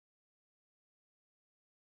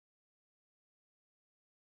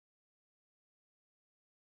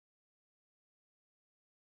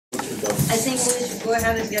I think we should go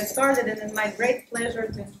ahead and get started, and it's my great pleasure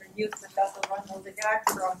to introduce Professor Randall LeVeque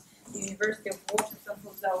from the University of Washington,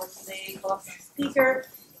 who's our today awesome speaker.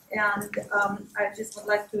 And I just would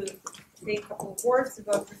like to say a couple of words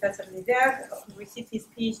about Professor LeVeque, who received his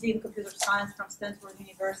PhD in computer science from Stanford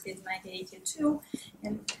University in 1982,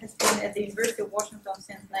 and has been at the University of Washington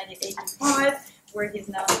since 1985, where he's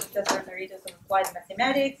now Professor Emeritus of Applied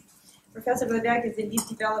Mathematics. Professor LeVeque is the lead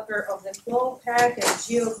developer of the Clawpack and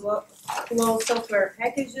GeoClaw software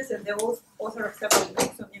packages, and the author of several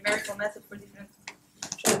books on numerical methods for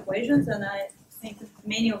differential equations. And I think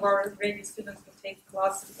many of our graduate students who take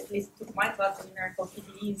class, at least took my class in numerical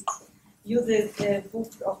PDEs, uses the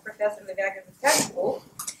book of Professor LeVeque as a textbook.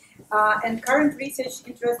 And current research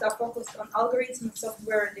interests are focused on algorithm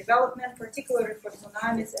software development, particularly for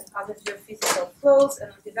tsunamis and other geophysical flows,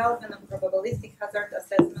 and on development of probabilistic hazard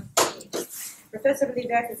assessment techniques. Professor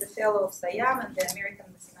LeVeque is a fellow of SIAM and the American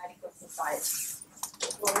Mathematical Society.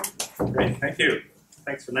 Great, thank you.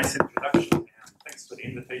 Thanks for a nice introduction, and thanks for the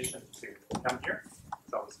invitation to come here.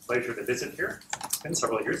 It's always a pleasure to visit here. It's been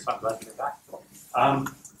several years, so I'm glad to be back.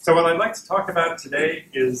 So what I'd like to talk about today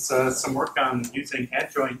is some work on using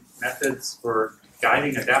adjoint methods for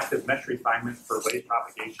guiding adaptive mesh refinement for wave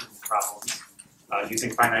propagation problems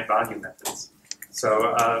using finite volume methods.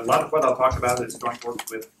 So a lot of what I'll talk about is joint work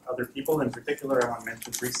with other people. In particular, I want to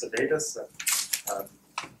mention Teresa Davis, a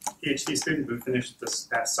PhD student who finished this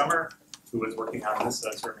past summer, who was working on this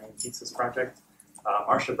as her main thesis project.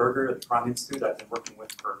 Marcia Berger at the Cron Institute I've been working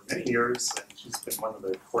with for many years, and she's been one of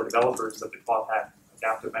the core developers of the Clawpack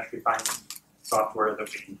adaptive mesh refinement software that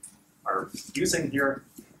we are using here,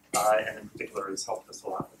 and in particular has helped us a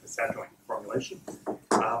lot with this adjoint formulation.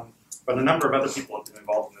 But a number of other people have been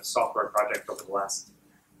involved in this software project over the last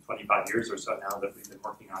 25 years or so now that we've been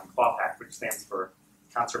working on Clawpack, which stands for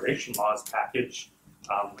Conservation Laws Package,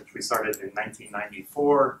 which we started in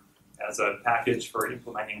 1994 as a package for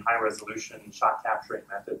implementing high-resolution shot capturing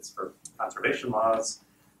methods for conservation laws.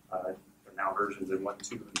 There are now versions in 1,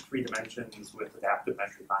 2, and 3 dimensions with adaptive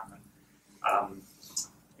mesh refinement.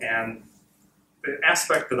 And the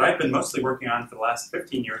aspect that I've been mostly working on for the last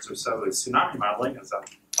 15 years or so is tsunami modeling, as I'll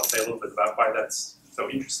say a little bit about why that's so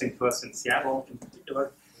interesting to us in Seattle in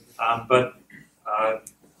particular. But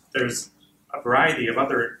there's a variety of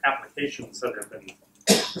other applications that have been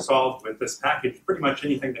solved with this package. Pretty much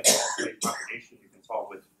anything that involves wave propagation you can solve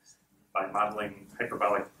with by modeling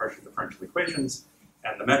hyperbolic partial differential equations.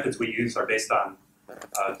 And the methods we use are based on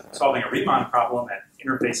solving a Riemann problem at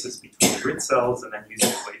interfaces between the grid cells and then using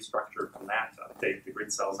the wave structure from that to update the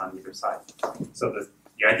grid cells on either side. So the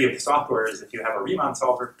idea of the software is if you have a Riemann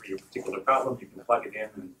solver for your particular problem, you can plug it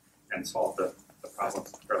in and solve the problem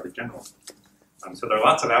fairly generally. So there are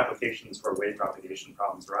lots of applications where wave propagation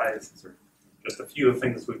problems arise. These are just a few of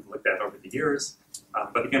things we've looked at over the years.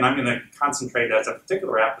 But again, I'm going to concentrate as a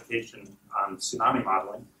particular application on tsunami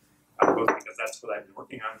modeling, both because that's what I've been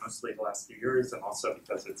working on mostly the last few years, and also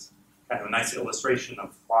because it's kind of a nice illustration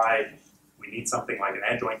of why we need something like an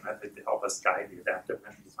adjoint method to help us guide the adaptive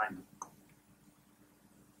mesh refinement.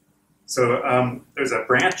 So there's a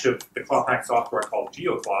branch of the Clawpack software called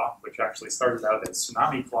GeoClaw, which actually started out as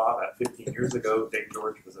Tsunami Claw about 15 years ago. Dave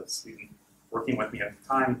George was a student working with me at the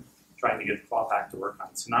time, trying to get Clawpack to work on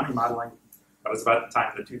tsunami modeling. That was about the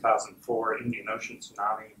time of the 2004 Indian Ocean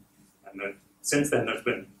tsunami. And since then, there's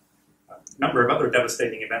been a number of other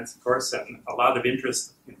devastating events, of course, and a lot of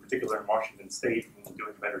interest, in particular in Washington State, in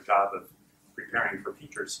doing a better job of preparing for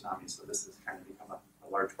future tsunamis. So this has kind of become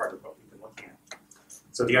a large part of what we've been looking at.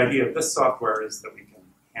 So the idea of this software is that we can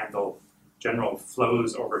handle general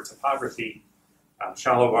flows over topography,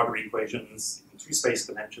 shallow water equations in 2 space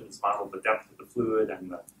dimensions, model the depth of the fluid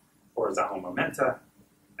and the horizontal momenta.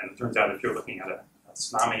 And it turns out if you're looking at a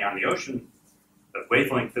tsunami on the ocean, the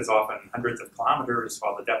wavelength is often hundreds of kilometers,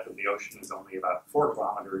 while the depth of the ocean is only about 4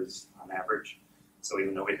 kilometers on average. So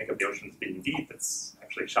even though we think of the ocean as being deep, it's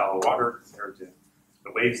actually shallow water compared to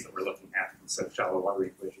the waves that we're looking at. And so shallow water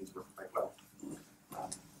equations work quite well.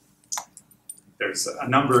 There's a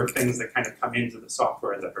number of things that kind of come into the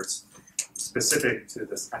software that are specific to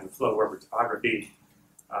this kind of flow over topography.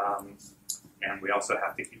 And we also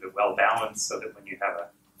have to keep it well balanced so that when you have a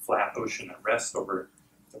flat ocean at rest over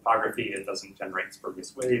topography, it doesn't generate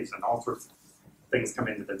spurious waves, and all sorts of things come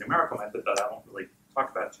into the numerical method that I won't really talk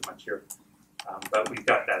about too much here. But we've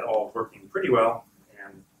got that all working pretty well.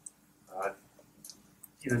 And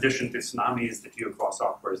in addition to tsunamis, the GeoClaw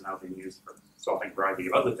software is now being used for solving a variety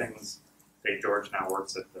of other things. Dave George now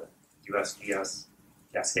works at the USGS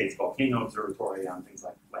Cascades Volcano Observatory on things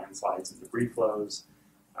like landslides and debris flows.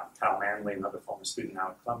 Kyle Manley, another former student now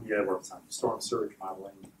at Columbia, works on storm surge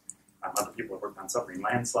modeling. Other people have worked on submarine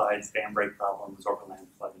landslides, dam break problems, overland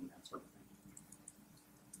flooding, that sort of thing.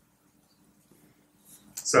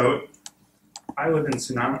 So I live in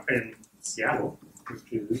Seattle, which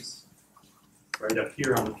is right up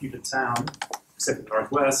here on the Puget Sound, Pacific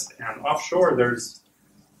Northwest, and offshore there's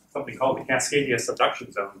something called the Cascadia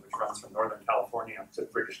Subduction Zone, which runs from Northern California up to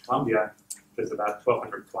British Columbia, which is about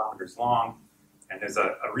 1,200 kilometers long, and there's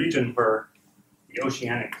a region where the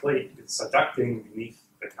oceanic plate is subducting beneath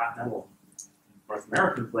the continental North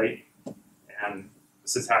American plate, and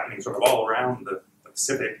this is happening sort of all around the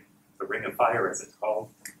Pacific, the Ring of Fire as it's called,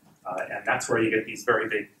 and that's where you get these very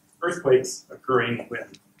big earthquakes occurring when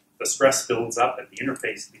the stress builds up at the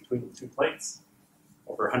interface between the two plates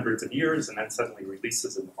over hundreds of years and then suddenly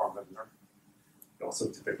releases in the form of an earthquake. You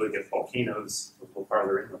also typically get volcanoes a little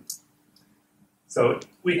farther inland. So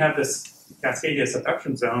we have this Cascadia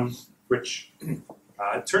Subduction Zone, which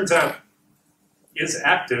it turns out is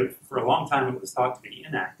active. For a long time it was thought to be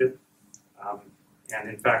inactive. And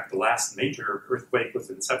in fact, the last major earthquake was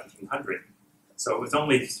in 1700. So it was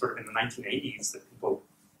only sort of in the 1980s that people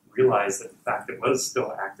realized that in fact it was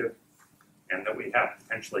still active and that we have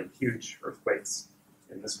potentially huge earthquakes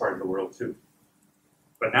in this part of the world too.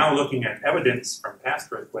 But now looking at evidence from past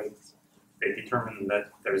earthquakes, they determined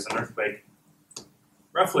that there's an earthquake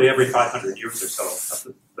roughly every 500 years or so,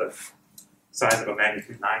 of the size of a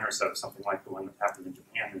magnitude 9 or so, something like the one that happened in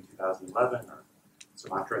Japan in 2011 or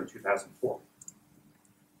Sumatra in 2004.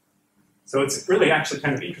 So it's really actually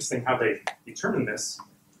kind of interesting how they determined this.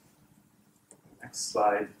 Next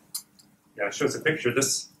slide. Yeah, it shows a picture.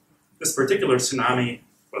 This particular tsunami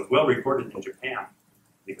was well recorded in Japan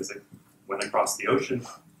because it went across the ocean.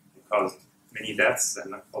 It caused many deaths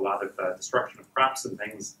and a lot of destruction of crops and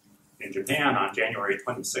things in Japan on January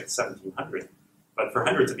 26, 1700. But for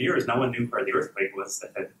hundreds of years, no one knew where the earthquake was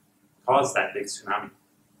that had caused that big tsunami.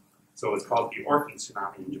 So it was called the orphan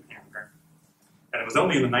tsunami in Japan. And it was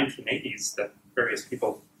only in the 1980s that various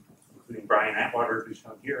people, including Brian Atwater, who's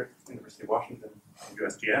shown here at the University of Washington,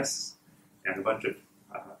 USGS, and a bunch of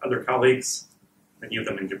other colleagues, many of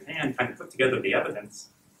them in Japan, kind of put together the evidence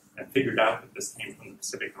and figured out that this came from the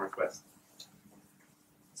Pacific Northwest.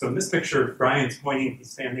 So in this picture, Brian's pointing,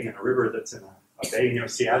 he's standing in a river that's in a bay near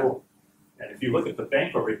Seattle. And if you look at the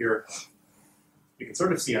bank over here, you can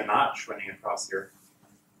sort of see a notch running across here.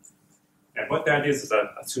 And what that is a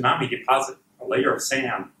tsunami deposit, a layer of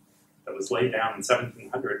sand that was laid down in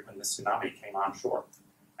 1700 when the tsunami came on shore.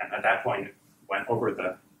 And at that point, it went over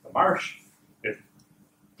the marsh, it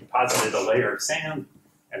deposited a layer of sand,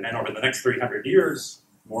 and then over the next 300 years,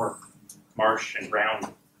 more marsh and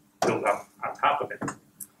ground built up on top of it.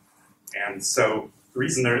 And so the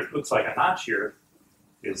reason there it looks like a notch here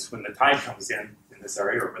is when the tide comes in this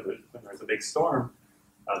area, or when there's a big storm,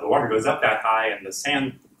 the water goes up that high and the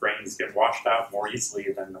sand grains get washed out more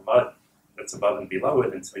easily than the mud that's above and below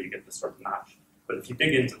it, and so you get this sort of notch. But if you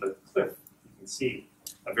dig into the cliff, you can see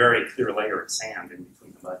a very clear layer of sand in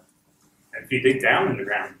between the mud. And if you dig down in the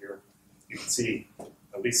ground here, you can see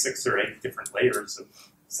at least 6 or 8 different layers of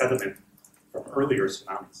sediment from earlier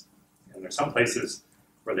tsunamis. And there's some places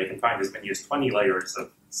where they can find as many as 20 layers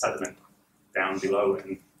of sediment down below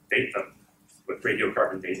and date them with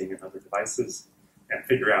radiocarbon dating and other devices and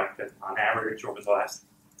figure out that on average over the last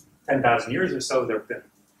 10,000 years or so, there have been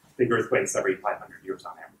big earthquakes every 500 years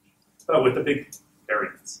on average, but with a big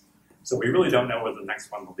variance. So we really don't know whether the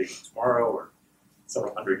next one will be tomorrow or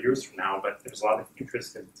several hundred years from now, but there's a lot of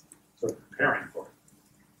interest in sort of preparing for it.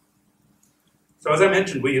 So as I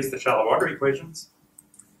mentioned, we use the shallow water equations,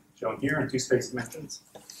 shown here in 2 space dimensions.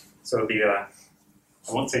 So I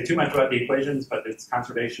won't say too much about the equations, but it's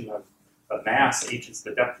conservation of mass. H is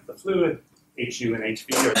the depth of the fluid. HU and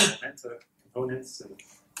HV are the momenta components in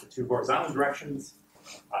the 2 horizontal directions.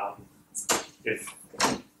 If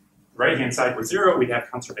the right-hand side were 0, we'd have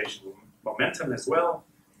conservation of momentum as well.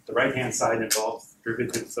 The right-hand side involves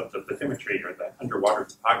derivatives of the bathymetry, or the underwater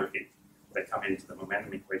topography, that come into the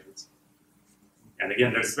momentum equations. And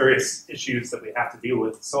again, there's various issues that we have to deal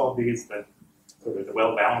with to solve these, the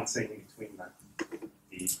well balancing between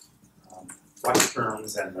the flux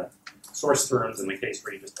terms and the source terms in the case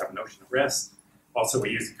where you just have an ocean at rest. Also, we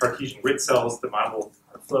use Cartesian grid cells to model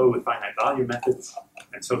our flow with finite volume methods.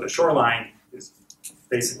 And so the shoreline is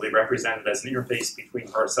basically represented as an interface between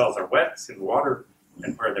where our cells are wet in the water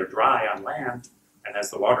and where they're dry on land. And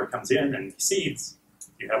as the water comes in and recedes,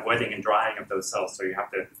 you have wetting and drying of those cells. So you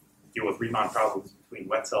have to deal with Riemann problems between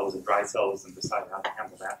wet cells and dry cells and decide how to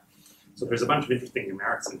handle that. So there's a bunch of interesting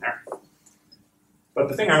numerics in there. But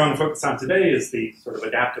the thing I want to focus on today is the sort of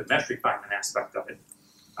adaptive mesh refinement aspect of it.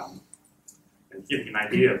 And give you an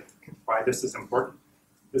idea of why this is important.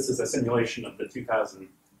 This is a simulation of the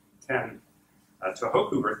 2010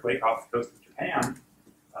 Tohoku earthquake off the coast of Japan.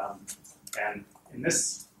 And in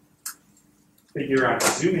this figure, I'm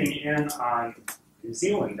zooming in on New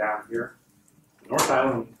Zealand down here. The North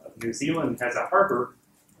Island of New Zealand has a harbor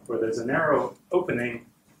where there's a narrow opening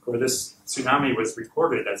where this tsunami was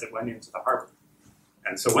recorded as it went into the harbor.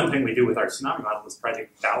 And so one thing we do with our tsunami model is try to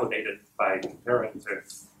validate it by comparing to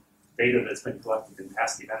data that's been collected in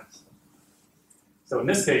past events. So in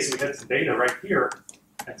this case, we had some data right here,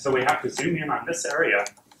 and so we have to zoom in on this area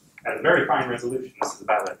at a very fine resolution. This is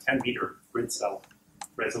about a 10-meter grid cell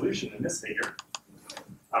resolution in this figure.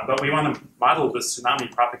 But we want to model the tsunami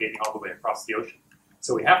propagating all the way across the ocean.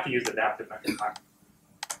 So we have to use adaptive mechanism.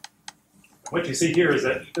 What you see here is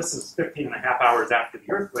that this is 15.5 hours after the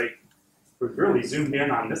earthquake. We've really zoomed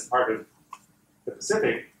in on this part of the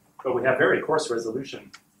Pacific, but we have very coarse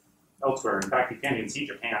resolution elsewhere. In fact, you can't even see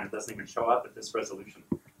Japan. It doesn't even show up at this resolution,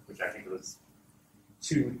 which I think was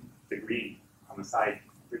 2 degrees on the side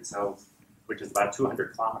grid cells, which is about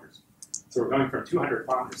 200 kilometers. So we're going from 200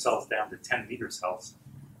 kilometer cells down to 10-meter cells,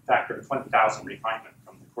 a factor of 20,000 refinement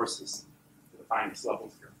from the coarsest to the finest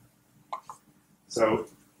levels here. So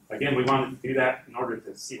again, we wanted to do that in order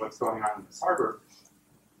to see what's going on in this harbor.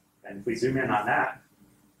 And if we zoom in on that,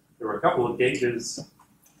 there were a couple of gauges,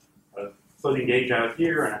 a floating gauge out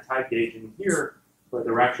here and a tide gauge in here, where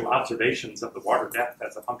there were actual observations of the water depth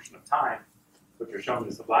as a function of time, which are shown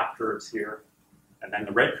as the black curves here. And then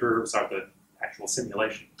the red curves are the actual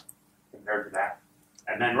simulation compared to that.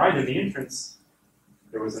 And then right in the entrance,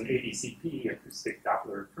 there was an ADCP, acoustic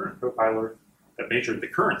Doppler current profiler, that measured the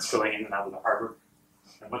currents going in and out of the harbor.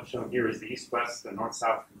 And what's shown here is the east-west and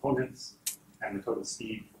north-south components and the total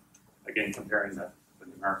speed, again comparing the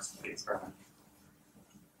numerics of the experiment.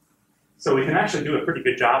 So we can actually do a pretty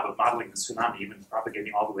good job of modeling the tsunami, even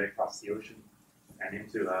propagating all the way across the ocean and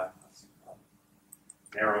into a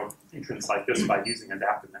narrow entrance like this by using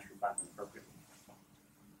adaptive mesh refinement appropriately.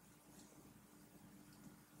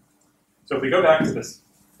 So if we go back to this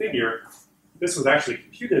figure, this was actually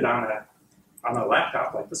computed on a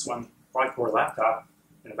laptop like this one, quad-core laptop,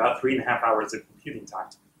 in about 3.5 hours of computing time.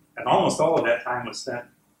 And almost all of that time was spent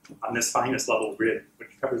on this finest level grid, which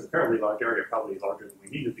covers a fairly large area, probably larger than we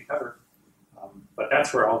needed to cover. But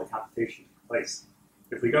that's where all the computation took place.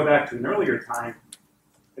 If we go back to an earlier time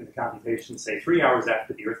in the computation, say 3 hours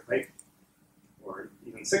after the earthquake, or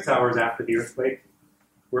even 6 hours after the earthquake,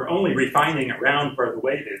 we're only refining around where the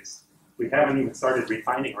wave is. We haven't even started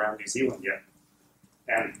refining around New Zealand yet.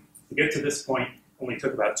 And to get to this point only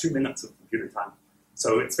took about 2 minutes of computer time.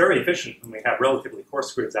 So it's very efficient when we have relatively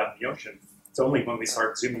coarse grids out in the ocean. It's only when we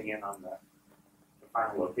start zooming in on the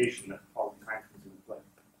final location that all the time comes into play.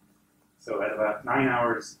 So at about 9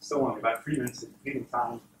 hours, still only about 3 minutes of computing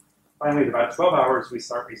time. Finally, at about 12 hours, we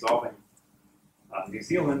start resolving New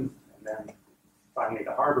Zealand, and then finally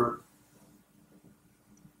the harbor.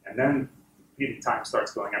 And then computing time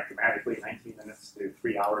starts going up dramatically, 19 minutes to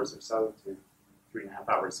 3 hours or so to 3.5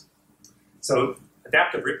 hours. So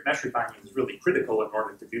adaptive mesh refinement is really critical in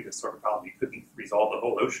order to do this sort of problem. You couldn't resolve the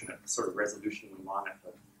whole ocean at the sort of resolution we want at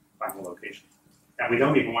the final location. And we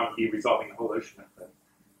don't even want to be resolving the whole ocean at the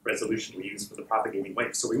resolution we use for the propagating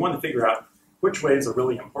waves. So we want to figure out which waves are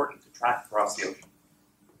really important to track across the ocean.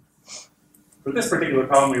 For this particular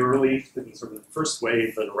problem, we were really interested in sort of the first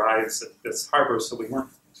wave that arrives at this harbor, so we weren't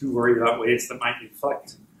too worried about waves that might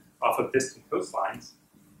reflect off of distant coastlines.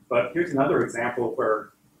 But here's another example where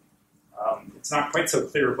it's not quite so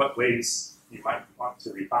clear what waves you might want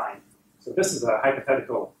to refine. So this is a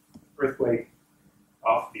hypothetical earthquake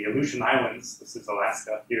off the Aleutian Islands. This is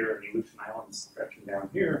Alaska up here, and the Aleutian Islands stretching down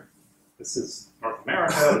here. This is North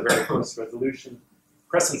America, a very close resolution.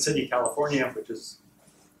 Crescent City, California, which is,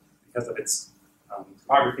 because of its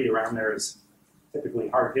topography around there, is typically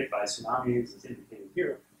hard hit by tsunamis, as indicated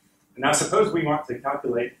here. And now suppose we want to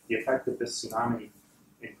calculate the effect of this tsunami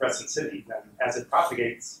in Crescent City. Then as it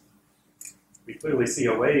propagates, we clearly see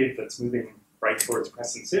a wave that's moving right towards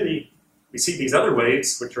Crescent City. We see these other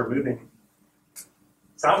waves, which are moving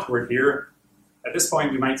southward here. At this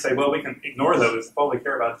point, we might say, well, we can ignore those. If all we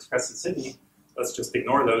care about is Crescent City, let's just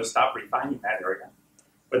ignore those, stop refining that area.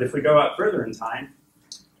 But if we go out further in time,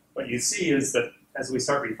 what you see is that as we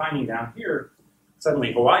start refining down here,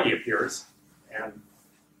 suddenly Hawaii appears. And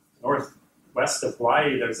northwest of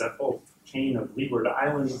Hawaii, there's a whole chain of leeward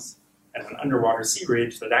islands and an underwater sea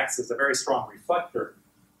ridge that acts as a very strong reflector.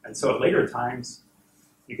 And so at later times,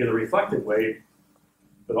 you get a reflected wave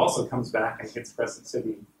that also comes back and hits Crescent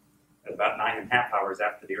City at about 9.5 hours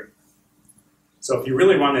after the earthquake. So if you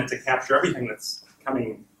really wanted to capture everything that's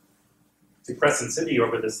coming to Crescent City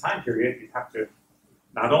over this time period, you'd have to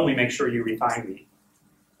not only make sure you refine the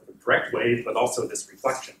direct wave, but also this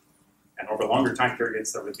reflection. And over longer time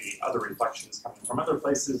periods, there would be other reflections coming from other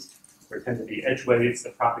places. There tend to be edge waves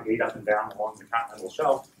that propagate up and down along the continental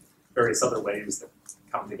shelf, various other waves that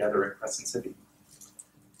come together at Crescent City.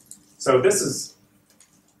 So this is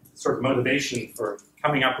sort of motivation for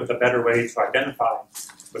coming up with a better way to identify,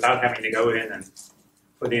 without having to go in and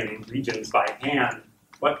put in regions by hand,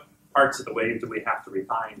 what parts of the wave do we have to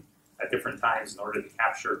refine at different times in order to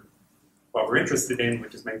capture what we're interested in,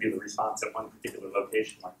 which is maybe the response at one particular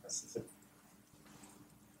location like this.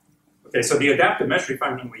 Okay, so the adaptive mesh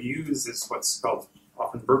refining we use is what's called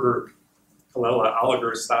often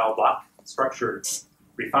Berger-Colella-Oliger style block structure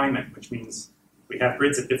refinement, which means we have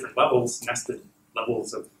grids at different levels, nested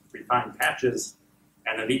levels of refined patches,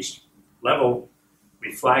 and at each level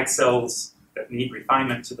we flag cells that need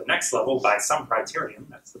refinement to the next level by some criterion.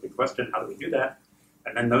 That's the big question, how do we do that?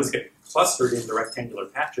 And then those get clustered into rectangular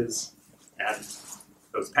patches, and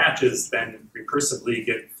those patches then recursively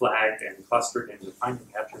get flagged and clustered into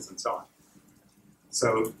refinement patches and so on.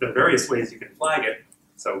 So there are various ways you can flag it.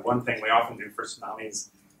 So one thing we often do for tsunamis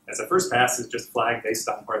as a first pass is just flag based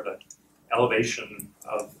on where the elevation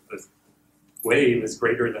of the wave is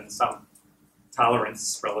greater than some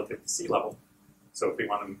tolerance relative to sea level. So if we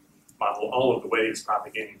want to model all of the waves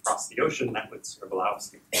propagating across the ocean, that would sort of allow us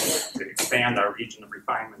to expand our region of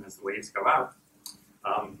refinement as the waves go out.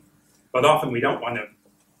 But often we don't want to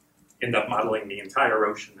end up modeling the entire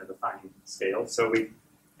ocean at a fine scale. So we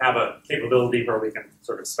have a capability where we can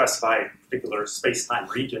sort of specify particular space-time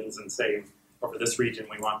regions and say, over this region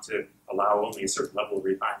we want to allow only a certain level of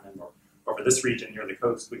refinement, or over this region near the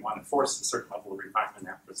coast we want to force a certain level of refinement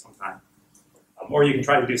after some time. Or you can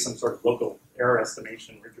try to do some sort of local error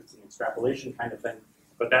estimation, Richardson extrapolation kind of thing.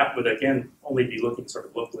 But that would, again, only be looking sort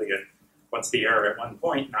of locally at what's the error at one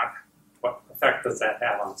point, not what effect does that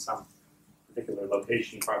have on some particular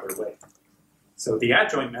location farther away. So the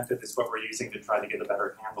adjoint method is what we're using to try to get a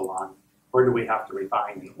better handle on where do we have to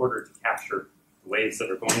refine in order to capture the waves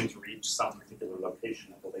that are going to reach some particular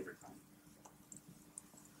location at a later time.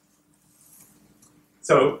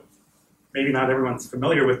 So maybe not everyone's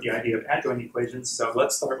familiar with the idea of adjoint equations, so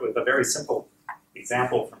let's start with a very simple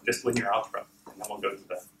example from just linear algebra, and then we'll go to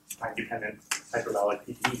the time-dependent hyperbolic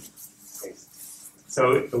PDE case.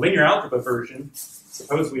 So the linear algebra version,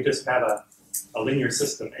 suppose we just have a linear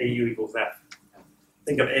system, AU equals F.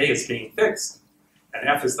 Think of A as being fixed, and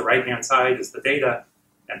F is the right-hand side, is the data,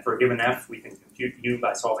 and for a given F, we can compute U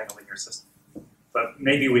by solving a linear system. But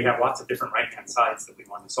maybe we have lots of different right-hand sides that we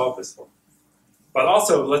want to solve this for. But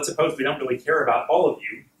also, let's suppose we don't really care about all of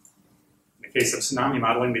U. In the case of tsunami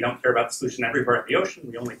modeling, we don't care about the solution everywhere in the ocean.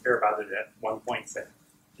 We only care about it at one point. So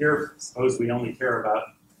here, suppose we only care about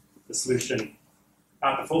the solution,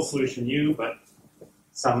 not the full solution U, but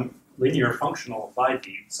some linear functional applied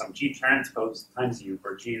to U, some G transpose times U,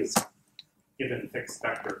 where G is given fixed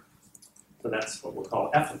vector. So that's what we'll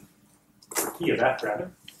call F, or P of F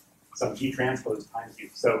rather, some G transpose times U.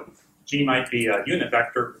 So G might be a unit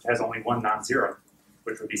vector which has only one non-zero,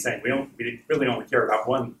 which would be saying we really only care about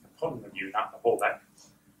one component of U, not the whole vector.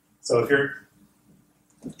 So if you're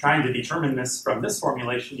trying to determine this from this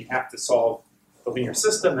formulation, you have to solve the linear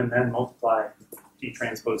system and then multiply G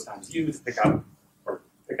transpose times U to pick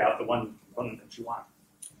out the one component that you want.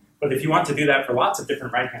 But if you want to do that for lots of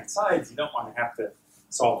different right-hand sides, you don't want to have to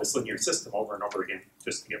solve this linear system over and over again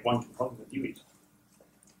just to get one component of U each.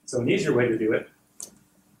 So an easier way to do it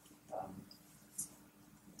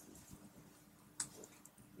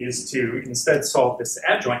is to instead solve this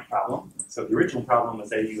adjoint problem. So the original problem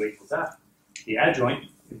was AU equals F. The adjoint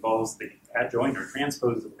involves the adjoint or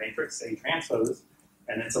transpose of the matrix A transpose,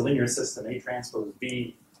 and it's a linear system A transpose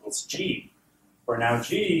B equals G, where now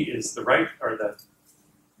G is the right, or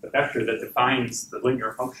the vector that defines the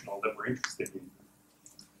linear functional that we're interested in.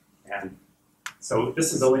 And so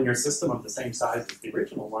this is a linear system of the same size as the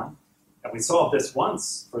original one, and we solve this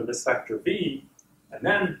once for this vector B, and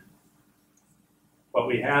then what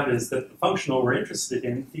we have is that the functional we're interested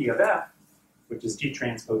in, phi of F, which is G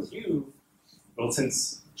transpose U, well,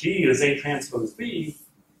 since G is A transpose B,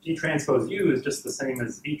 G transpose U is just the same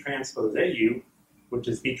as B transpose AU, which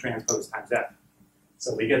is B transpose times F.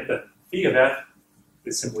 So we get that phi of F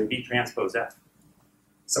is simply B transpose F.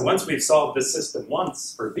 So once we've solved this system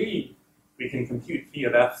once for B, we can compute phi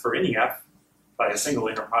of F for any F by a single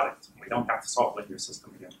inner product. We don't have to solve the linear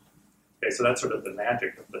system again. Okay, so that's sort of the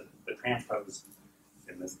magic of the transpose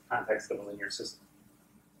in this context of a linear system.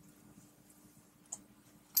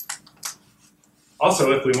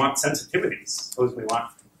 Also, if we want sensitivities, suppose we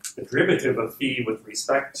want the derivative of phi with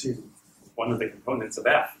respect to one of the components of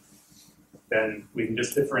F, then we can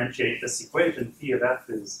just differentiate this equation. Phi of f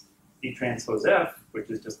is d transpose f, which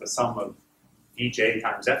is just the sum of dj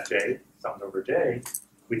times fj, summed over j.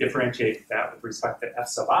 We differentiate that with respect to f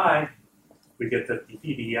sub I. We get that the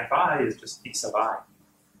PDEFI is just d sub I.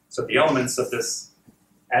 So the elements of this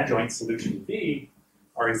adjoint solution V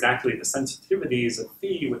are exactly the sensitivities of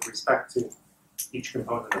phi with respect to each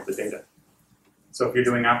component of the data. So if you're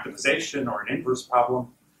doing optimization or an inverse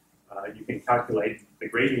problem, you can calculate the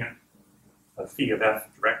gradient of phi of f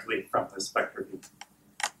directly from this vector V.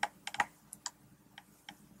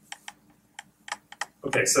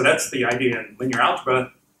 Okay, so that's the idea in linear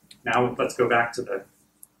algebra. Now let's go back to the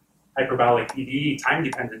hyperbolic PDE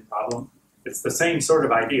time-dependent problem. It's the same sort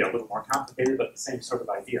of idea, a little more complicated, but the same sort of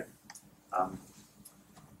idea.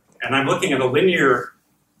 And I'm looking at a linear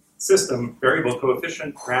system, variable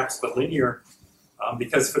coefficient perhaps, but linear,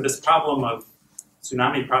 because for this problem of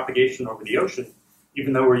tsunami propagation over the ocean,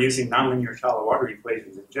 even though we're using nonlinear shallow water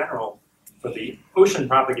equations in general, for the ocean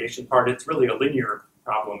propagation part, it's really a linear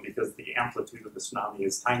problem because the amplitude of the tsunami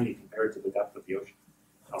is tiny compared to the depth of the ocean.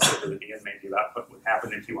 I'll say at the end maybe about what would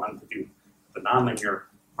happen if you wanted to do the nonlinear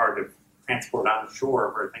part of transport on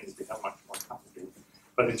shore where things become much more complicated.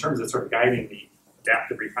 But in terms of sort of guiding the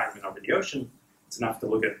adaptive refinement over the ocean, it's enough to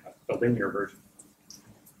look at the linear version.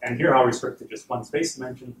 And here I'll restrict to just one space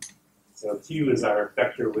dimension. So Q is our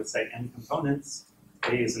vector with, say, n components.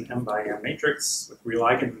 A is an m by m matrix with real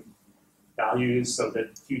eigenvalues so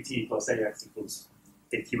that Qt plus AX equals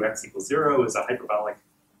AQX equals 0 is a hyperbolic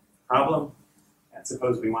problem. And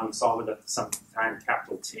suppose we want to solve it at some time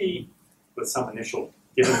capital T with some initial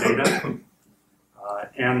given data.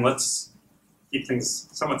 And let's keep things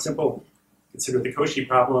somewhat simple. Consider the Cauchy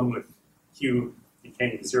problem with Q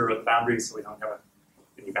decaying to 0 at the boundaries, so we don't have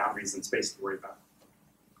any boundaries in space to worry about.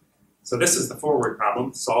 So this is the forward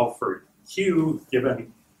problem. Solve for Q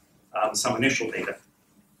given some initial data.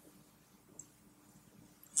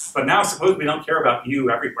 But now suppose we don't care about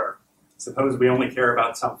U everywhere. Suppose we only care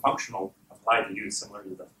about some functional applied to U, similar to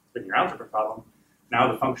the linear algebra problem.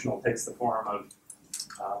 Now the functional takes the form of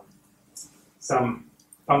some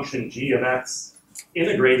function g of x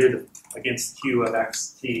integrated against q of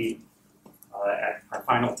x t at our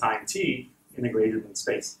final time t, integrated in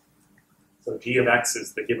space. So g of x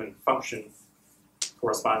is the given function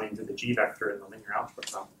corresponding to the g vector in the linear algebra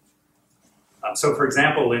problem. So for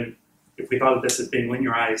example, if we thought of this as being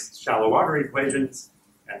linearized shallow water equations,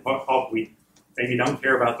 and we maybe don't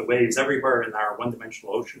care about the waves everywhere in our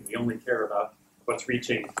one-dimensional ocean, we only care about what's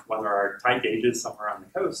reaching one of our tide gauges somewhere on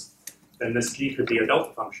the coast, then this g could be a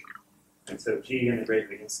delta function. And so g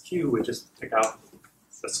integrated against q would just pick out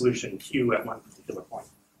the solution q at one particular point.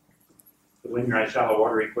 The linearized shallow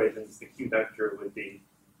water equations, the q vector would be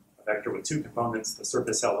a vector with two components, the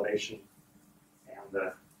surface elevation and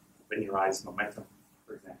the linearized momentum,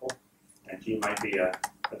 for example. And g might be a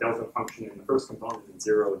delta function in the first component and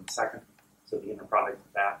 0 in the second. So the inner product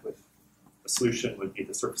of that with the solution would be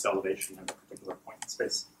the surface elevation at a particular point in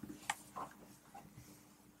space.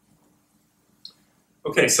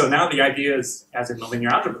 Okay, so now the idea is, as in the linear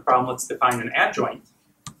algebra problem, let's define an adjoint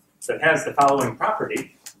that has the following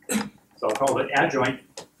property. So I'll call it adjoint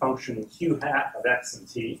function q hat of x and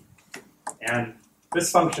t. And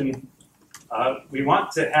this function, we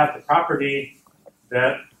want to have the property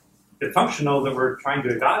that the functional that we're trying to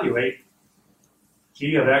evaluate,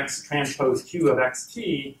 g of x transpose q of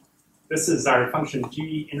xt, this is our function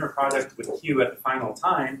g inner product with q at the final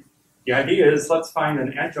time. The idea is let's find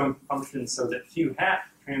an adjoint function so that q hat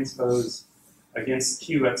transpose against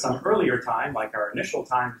q at some earlier time, like our initial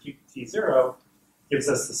time, t0, gives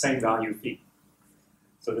us the same value phi.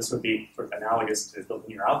 So this would be sort of analogous to the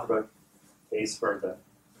linear algebra case where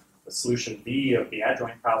the solution B of the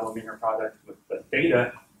adjoint problem inner product with the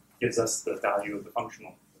data gives us the value of the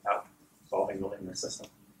functional without solving the linear system.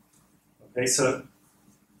 Okay, so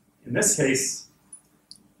in this case,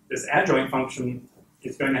 this adjoint function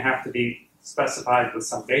is going to have to be specified with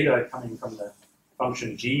some data coming from the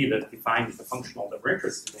function g that defines the functional that we're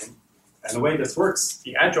interested in. And the way this works,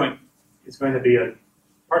 the adjoint is going to be a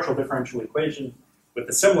partial differential equation with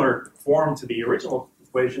a similar form to the original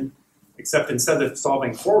equation, except instead of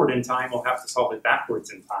solving forward in time, we'll have to solve it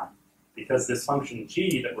backwards in time. Because this function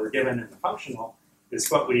g that we're given in the functional is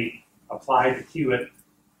what we apply to q at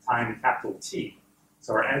time capital T.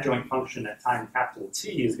 So our adjoint function at time capital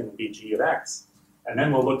T is going to be g of x. And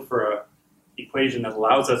then we'll look for an equation that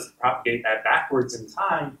allows us to propagate that backwards in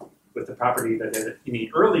time with the property that at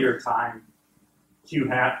any earlier time, q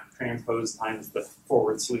hat transpose times the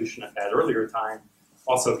forward solution at that earlier time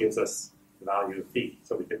also gives us the value of phi.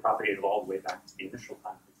 So we could propagate it all the way back to the initial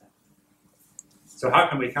time, for example. So how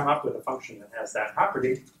can we come up with a function that has that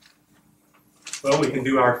property? Well, we can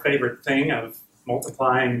do our favorite thing of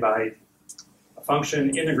multiplying by a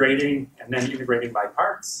function, integrating, and then integrating by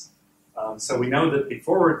parts. So we know that the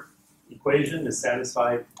forward equation is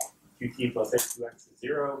satisfied qt plus a2x is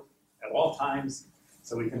 0 at all times.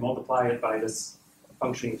 So we can multiply it by this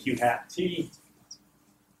function q hat t,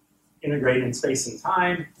 integrate in space and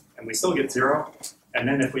time, and we still get 0. And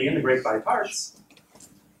then if we integrate by parts,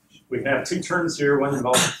 we have two terms here. One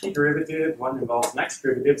involves a t derivative, one involves an x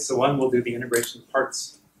derivative. So one will do the integration of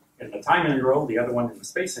parts in the time integral, the other one in the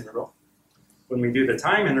space integral. When we do the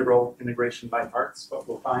time integral integration by parts, what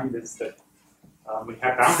we'll find is that we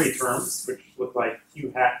have boundary terms, which look like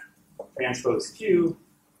q hat transpose q,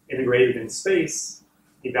 integrated in space,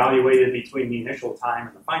 evaluated between the initial time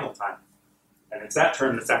and the final time. And it's that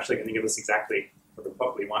term that's actually going to give us exactly sort of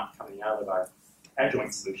what we want coming out of our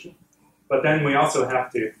adjoint solution. But then we also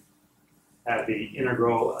have to have the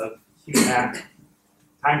integral of q hat,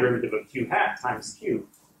 time derivative of q hat times q,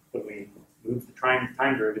 when we move the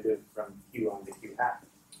time derivative from q onto q hat.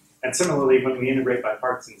 And similarly, when we integrate by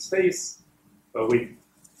parts in space, well, we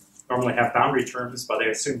normally have boundary terms, but I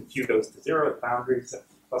assume q goes to 0 at the boundaries at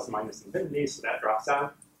plus or minus infinity, so that drops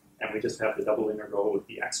out. And we just have the double integral with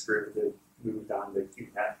the x derivative moved on to q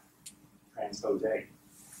hat transpose a.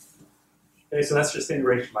 Okay, so that's just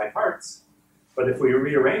integration by parts. But if we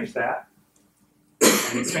rearrange that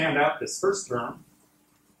and expand out this first term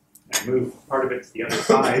and move part of it to the other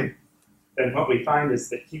side, then what we find is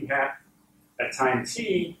that q hat at time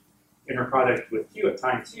t, inner product with q at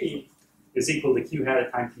time t, is equal to q hat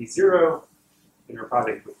at time t0, inner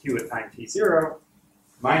product with q at time t0,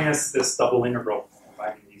 minus this double integral,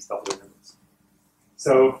 combining these double integrals.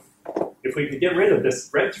 So if we could get rid of this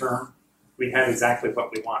red term, we have exactly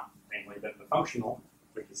what we want, namely that the functional,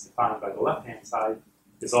 which is defined by the left-hand side,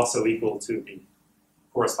 is also equal to the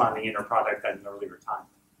corresponding inner product at an earlier time.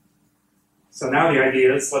 So now the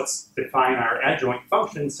idea is let's define our adjoint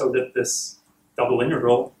function so that this double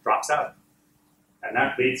integral drops out. And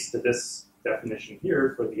that leads to this definition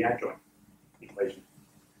here for the adjoint equation.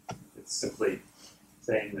 It's simply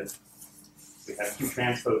saying that we have q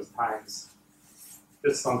transpose times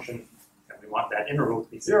this function, and we want that integral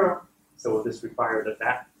to be 0, so we'll just require that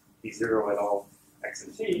that be 0 at all x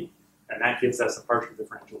and t, and that gives us a partial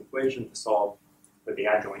differential equation to solve for the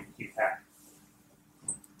adjoint q hat.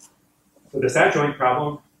 So this adjoint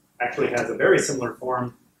problem actually has a very similar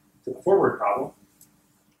form to the forward problem.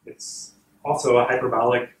 It's also a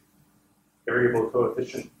hyperbolic variable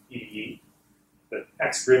coefficient PDE. The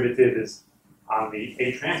x derivative is on the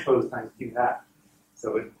a transpose times q hat.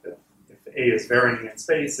 So if a is varying in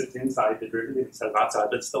space, it's inside the derivative instead of outside,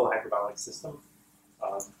 but it's still a hyperbolic system.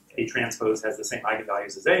 A transpose has the same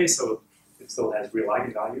eigenvalues as a, so it still has real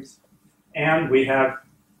eigenvalues. And we have,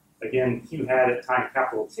 again, q hat at time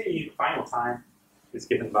capital T, the final time, is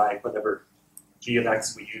given by whatever g of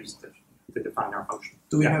x we use to define our function.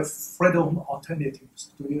 Do we have freedom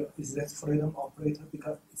alternatives? Is that freedom operator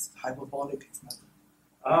because it's hyperbolic? It's not.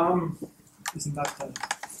 Isn't that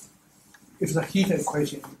if the heat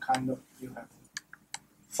equation kind of you have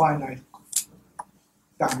finite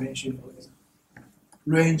dimension or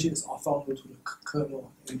range is orthogonal to the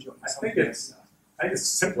kernel adjoint? I think it's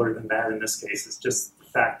simpler than that in this case. It's just the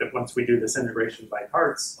fact that once we do this integration by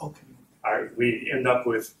parts, we end up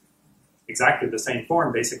with exactly the same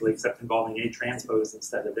form, basically, except involving a transpose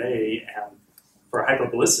instead of a. And for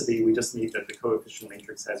hyperbolicity, we just need that the coefficient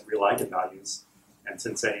matrix has real eigenvalues. And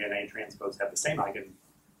since a and a transpose have the same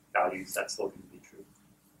eigenvalues, that's still going to be true.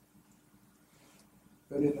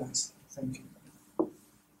 Very nice. Thank you.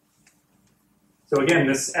 So again,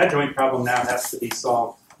 this adjoint problem now has to be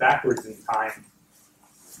solved backwards in time,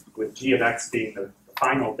 with g of x being the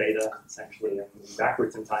final data, essentially, and moving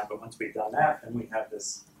backwards in time. But once we've done that, then we have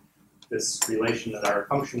this relation that our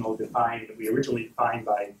functional defined, that we originally defined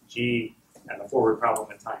by g, and the forward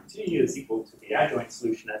problem at time t is equal to the adjoint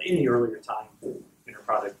solution at any earlier time, inner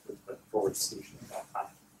product with the forward solution at that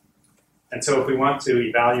time. And so if we want to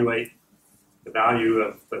evaluate the value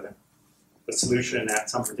of the solution at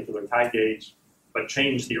some particular tide gauge, but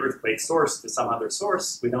change the earthquake source to some other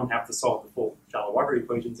source, we don't have to solve the full shallow water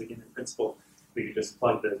equations again in principle. We can just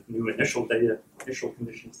plug the new initial data, initial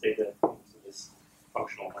conditions data into this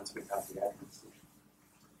functional once we have the adjoint solution.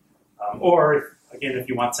 Or, again, if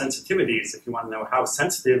you want sensitivities, if you want to know how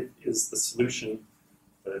sensitive is the solution,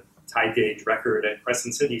 the tide gauge record at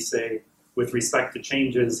Crescent City, say, with respect to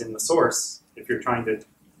changes in the source, if you're trying to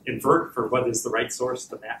invert for what is the right source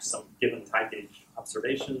to match some given tide gauge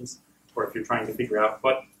observations, or if you're trying to figure out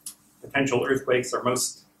what potential earthquakes are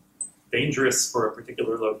most dangerous for a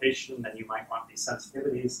particular location, then you might want these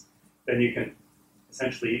sensitivities. Then you can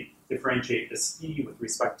essentially differentiate the ski with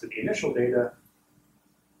respect to the initial data,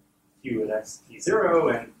 Q at x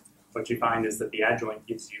t0, and what you find is that the adjoint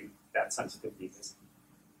gives you that sensitivity.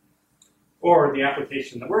 Or the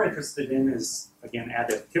application that we're interested in is, again,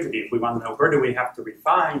 additivity. If we want to know where do we have to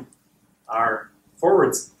refine our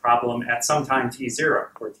forwards problem at some time t0,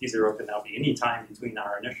 where t0 can now be any time between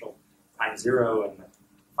our initial time 0 and the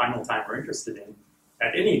final time we're interested in.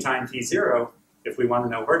 At any time t0, if we want to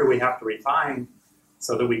know where do we have to refine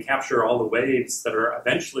so that we capture all the waves that are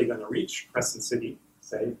eventually going to reach Crescent City,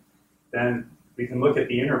 say, then we can look at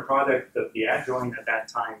the inner product of the adjoint at that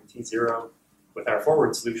time t0 with our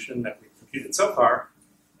forward solution that we've computed so far.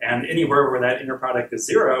 And anywhere where that inner product is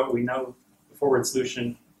 0, we know the forward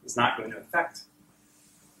solution is not going to affect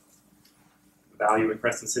the value at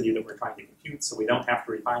Crescent City that we're trying to compute, so we don't have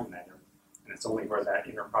to refine that. And it's only where that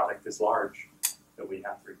inner product is large that we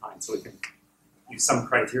have to refine. So we can use some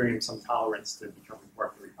criterion, some tolerance to determine where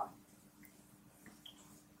to refine.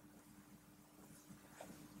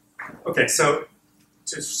 Okay, so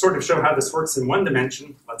to sort of show how this works in one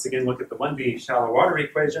dimension, let's again look at the 1D shallow water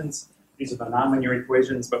equations. These are the nonlinear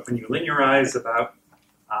equations, but when you linearize about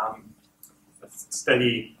a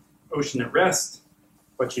steady ocean at rest,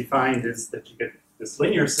 what you find is that you get this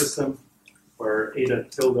linear system where eta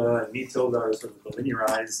tilde and v tilde are sort of the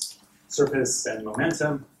linearized surface and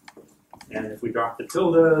momentum. And if we drop the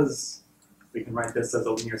tildes, we can write this as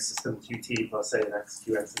a linear system qt plus a at x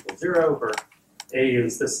qx equals 0, where A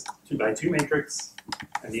is this 2x2 matrix,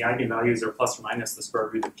 and the eigenvalues are plus or minus the square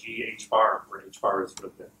root of g h bar, where h bar is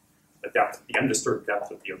sort of the depth, the undisturbed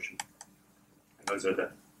depth of the ocean. And those are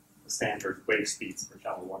the standard wave speeds for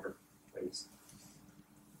shallow water waves.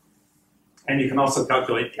 And you can also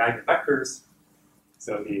calculate the eigenvectors.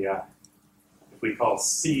 So the if we call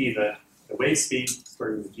c the wave speed,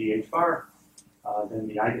 square root of g h bar, then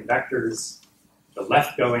the eigenvectors, the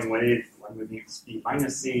left-going wave, one would be speed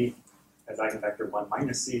minus c, has eigenvector 1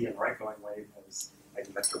 minus c, and the right-going wave has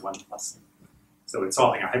eigenvector 1 plus c. So in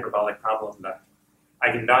solving a hyperbolic problem, the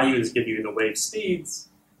eigenvalues give you the wave speeds,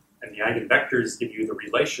 and the eigenvectors give you the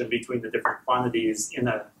relation between the different quantities in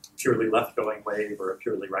a purely left-going wave or a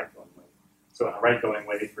purely right-going wave. So in a right-going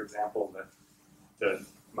wave, for example, the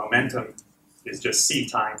momentum is just c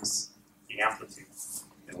times the amplitude.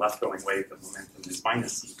 In a left-going wave, the momentum is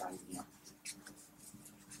minus c times the amplitude.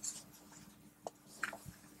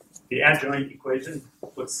 The adjoint equation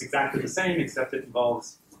looks exactly the same, except it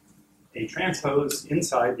involves a transpose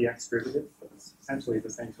inside the x derivative. So it's essentially the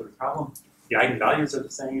same sort of problem. The eigenvalues are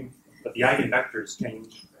the same, but the eigenvectors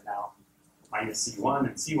change. They're now minus c1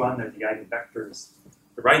 and c1. They're the eigenvectors,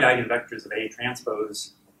 the right eigenvectors of A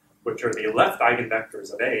transpose, which are the left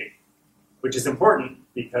eigenvectors of A, which is important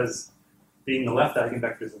because being the left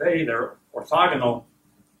eigenvectors of A, they're orthogonal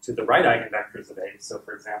to the right eigenvectors of A. So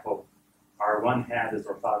for example, R1 hat is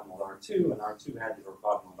orthogonal to R2, and R2 hat is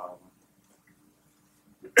orthogonal to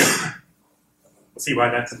R1. We'll see why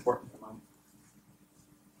that's important in a moment.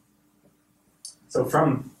 So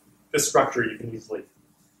from this structure, you can easily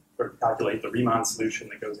sort of calculate the Riemann solution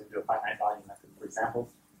that goes into a finite volume method, for example.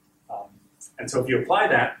 And so if you apply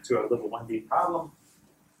that to a little 1D problem,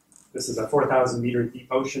 this is a 4,000 meter deep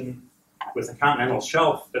ocean with a continental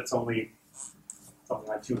shelf that's only something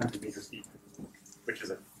like 200 meters deep, which is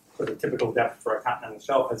a sort of typical depth for a continental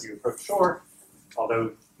shelf as you approach shore,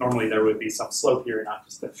 although normally there would be some slope here, not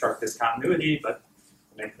just a sharp discontinuity, but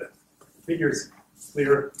to make the figures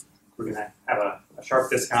clear, we're going to have a sharp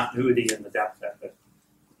discontinuity in the depth at the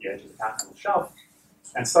edge of the continental shelf,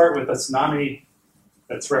 and start with a tsunami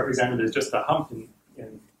that's represented as just a hump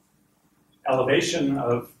in elevation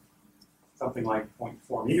of something like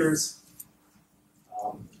 0.4 meters,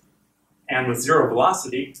 and with zero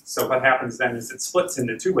velocity. So what happens then is it splits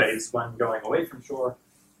into two waves, one going away from shore,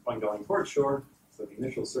 one going towards shore. So the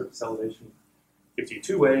initial surface elevation gives you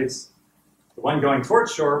two waves. The one going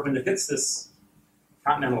towards shore, when it hits this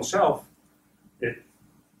continental shelf,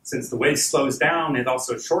 since the wave slows down, it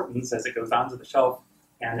also shortens as it goes onto the shelf,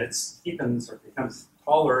 and it steepens or becomes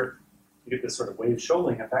taller. You get this sort of wave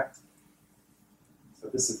shoaling effect. So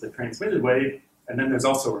this is the transmitted wave, and then there's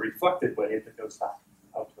also a reflected wave that goes back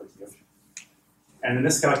out towards the ocean. And in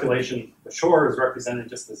this calculation, the shore is represented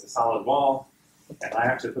just as a solid wall, and I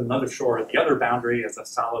actually put another shore at the other boundary as a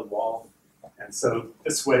solid wall. And so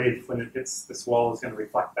this wave, when it hits this wall, is going to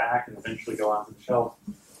reflect back and eventually go onto the shelf.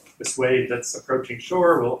 This wave that's approaching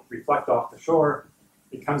shore will reflect off the shore.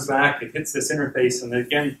 It comes back, it hits this interface, and then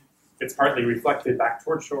again, it's partly reflected back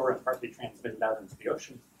toward shore and partly transmitted out into the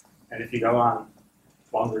ocean. And if you go on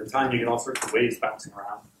longer in time, you get all sorts of waves bouncing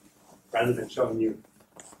around. rather than showing you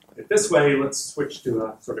it this way, let's switch to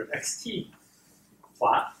a sort of xt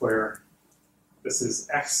plot where this is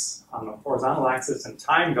x on the horizontal axis and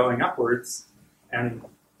time going upwards, and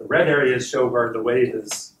the red areas show where the wave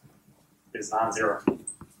is non-zero,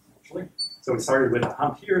 actually. So we started with a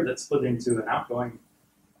hump here that split into an outgoing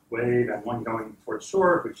wave and one going towards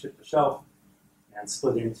shore, which hit the shelf, and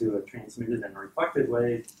split into a transmitted and a reflected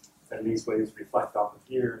wave. Then these waves reflect off of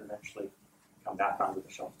here and eventually come back onto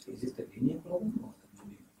the shelf too. Is it the linear problem or the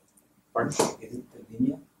linear? Pardon? Is it the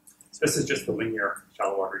linear? This is just the linear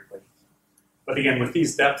shallow water equation. But again, with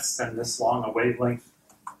these depths and this long a wavelength,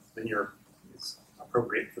 linear is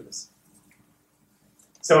appropriate for this.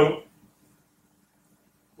 So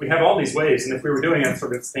we have all these waves, and if we were doing a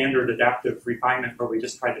sort of standard adaptive refinement where we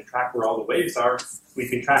just tried to track where all the waves are, we'd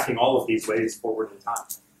be tracking all of these waves forward in time.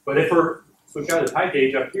 But if we've got a tide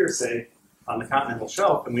gauge up here, say, on the continental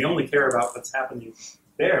shelf, and we only care about what's happening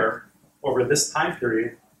there over this time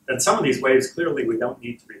period, then some of these waves clearly we don't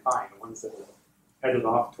need to refine. The ones that are headed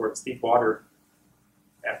off towards deep water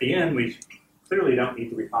at the end, we clearly don't need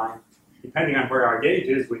to refine. Depending on where our gauge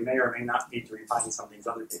is, we may or may not need to refine some of these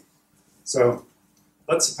other gauges. So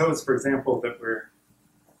let's suppose, for example, that we're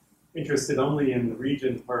interested only in the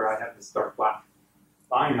region where I have this dark black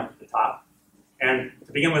line up at the top. And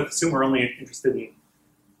to begin with, assume we're only interested in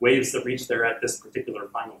waves that reach there at this particular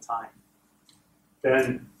final time.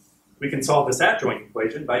 Then we can solve this adjoint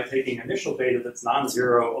equation by taking initial data that's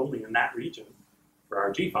non-zero only in that region for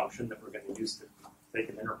our g function that we're going to use to make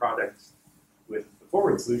an inner product with the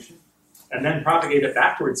forward solution, and then propagate it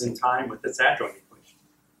backwards in time with this adjoint equation.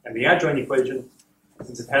 And the adjoint equation,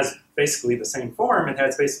 since it has basically the same form, it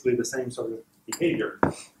has basically the same sort of behavior.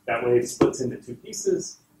 That wave splits into two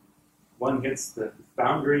pieces. One hits the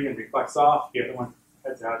boundary and reflects off. The other one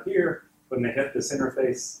heads out here. When they hit this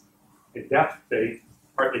interface in depth, they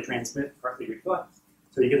partly transmit, partly reflect.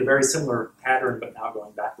 So you get a very similar pattern, but now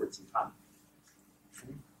going backwards in time.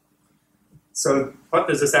 So what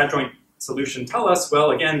does this adjoint solution tell us?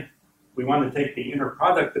 Well, again, we want to take the inner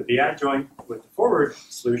product of the adjoint with the forward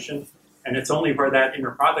solution, and it's only where that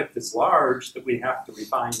inner product is large that we have to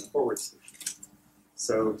refine the forward solution.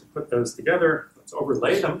 So to put those together, let's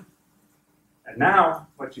overlay them. And now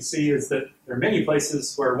what you see is that there are many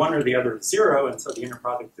places where one or the other is zero, and so the inner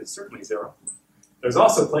product is certainly zero. There's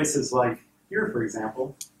also places like here, for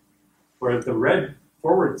example, where the red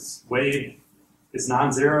forwards wave is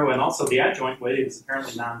non-zero, and also the adjoint wave is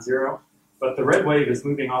apparently non-zero, but the red wave is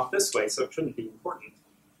moving off this way, so it shouldn't be important.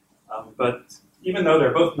 But even though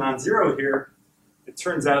they're both non-zero here, it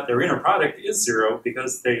turns out their inner product is zero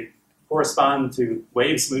because they correspond to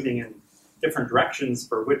waves moving in different directions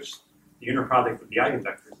for which the inner product of the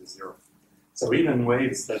eigenvectors is zero. So even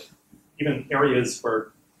areas where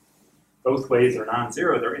both waves are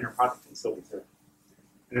non-zero, their inner product can still be zero.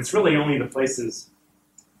 And it's really only the places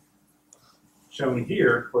shown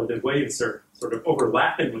here where the waves are sort of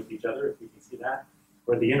overlapping with each other, if you can see that,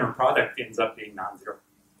 where the inner product ends up being non-zero.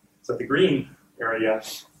 So the green area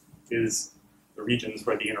is the regions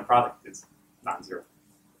where the inner product is non-zero.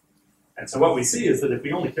 And so what we see is that if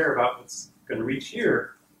we only care about what's going to reach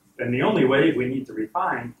here, then the only wave we need to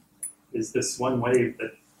refine is this one wave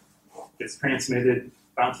that gets transmitted,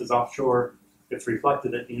 bounces offshore, gets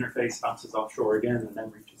reflected at the interface, bounces offshore again, and then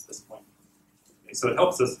reaches this point. Okay, so it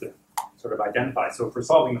helps us to sort of identify. So if we're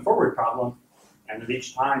solving the forward problem, and at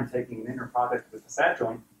each time taking an inner product with this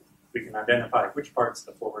adjoint, we can identify which parts of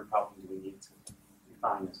the forward problem do we need to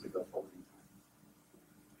refine as we go forward in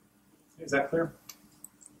time. Is that clear?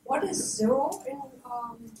 What is zero in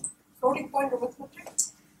floating point arithmetic?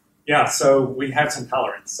 Yeah, so we have some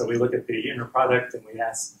tolerance. So we look at the inner product and we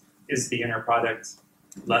ask, is the inner product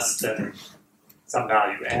less than some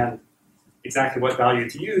value? And exactly what value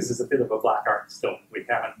to use is a bit of a black art still. We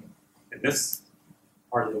haven't, in this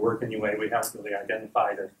part of the work anyway, we haven't really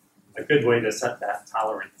identified a good way to set that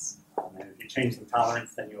tolerance. And if you change the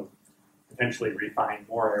tolerance, then you'll potentially refine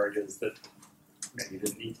more areas that maybe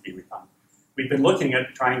didn't need to be refined. We've been looking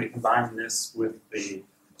at trying to combine this with the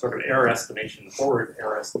sort of error estimation, the forward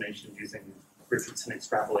error estimation using Richardson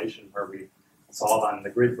extrapolation, where we solve on the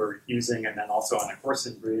grid we're using and then also on a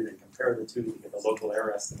Corson grid and compare the two to get a local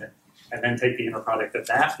error estimate, and then take the inner product of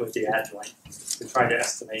that with the adjoint to try to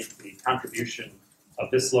estimate the contribution of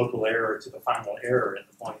this local error to the final error at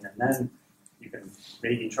the point, and then you can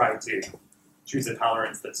maybe try to choose a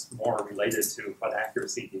tolerance that's more related to what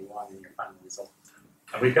accuracy do you want in your final result.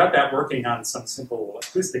 And we've got that working on some simple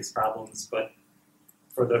acoustics problems, but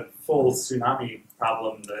for the full tsunami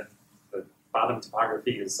problem, the bottom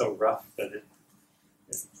topography is so rough that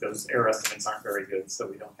those error estimates aren't very good, so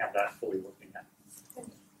we don't have that fully working yet.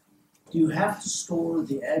 Do you have to store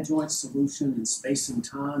the adjoint solution in space and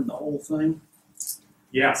time, the whole thing?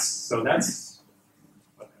 Yes, so that's,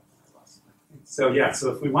 so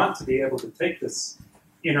if we want to be able to take this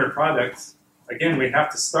inner product, again, we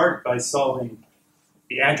have to start by solving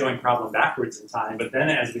the adjoint problem backwards in time, but then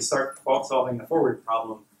as we start solving the forward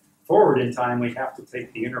problem forward in time, we have to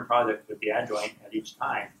take the inner product with the adjoint at each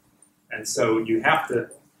time. And so you have to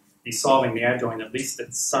be solving the adjoint at least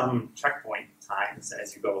at some checkpoint times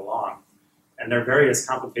as you go along. And there are various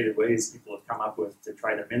complicated ways people have come up with to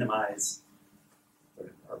try to minimize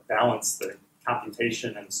or balance the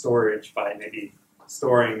computation and storage by maybe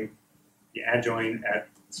storing the adjoint at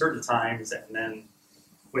certain times and then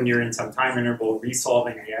when you're in some time interval,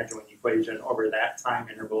 resolving the adjoint equation over that time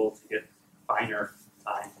interval to get finer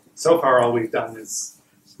time. So far, all we've done is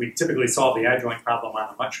we typically solve the adjoint problem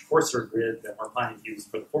on a much coarser grid than we're planning to use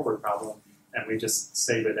for the forward problem, and we just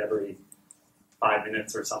save it every 5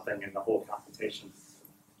 minutes or something in the whole computation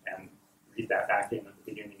and read that back in at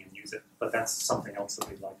the beginning and use it. But that's something else that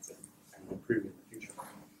we'd like to improve in the future.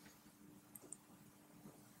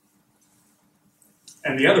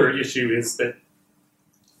 And the other issue is that,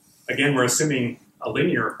 again, we're assuming a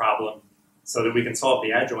linear problem so that we can solve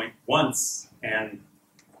the adjoint once and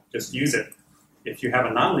just use it. If you have a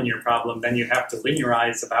nonlinear problem, then you have to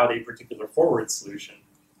linearize about a particular forward solution.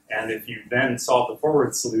 And if you then solve the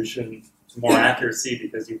forward solution to more accuracy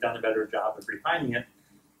because you've done a better job of refining it,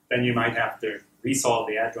 then you might have to resolve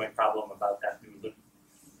the adjoint problem about that new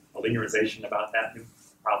linearization about that new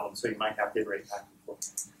problem. So you might have to iterate back and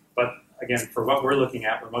forth. But again, for what we're looking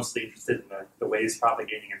at, we're mostly interested in the waves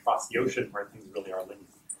propagating across the ocean where things really are linear.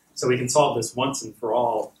 So we can solve this once and for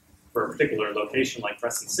all for a particular location like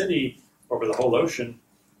Crescent City over the whole ocean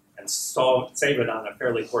and save it on a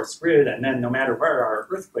fairly coarse grid. And then no matter where our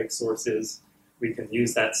earthquake source is, we can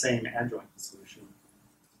use that same adjoint solution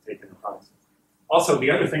to take in the products. Also,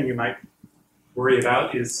 the other thing you might worry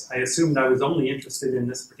about is I assumed I was only interested in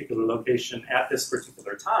this particular location at this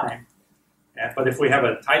particular time. But if we have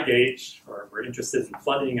a tide gauge or we're interested in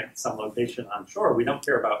flooding at some location on shore, we don't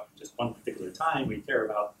care about just one particular time. We care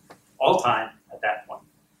about all time at that point.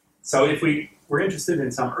 So if we were interested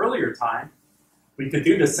in some earlier time, we could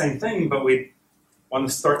do the same thing, but we want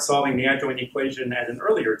to start solving the adjoint equation at an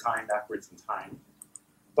earlier time backwards in time.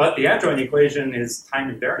 But the adjoint equation is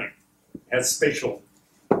time invariant. It has spatially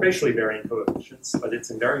varying coefficients, but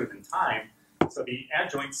it's invariant in time. So the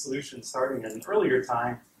adjoint solution starting at an earlier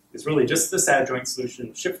time is really just this adjoint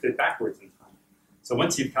solution shifted backwards in time. So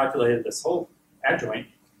once you've calculated this whole adjoint,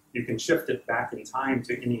 you can shift it back in time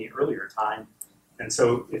to any earlier time. And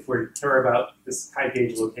so if we care about this tide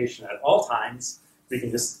gauge location at all times, we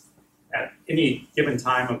can just, at any given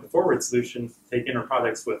time of the forward solution, take inner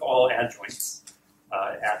products with all adjoints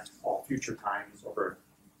at all future times over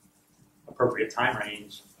appropriate time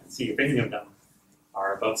range and see if any of them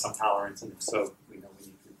are above some tolerance, and if so, we know we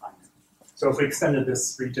need to refine it. So if we extended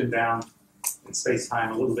this region down in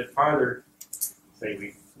space-time a little bit farther, say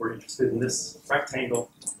we were interested in this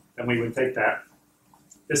rectangle, then we would take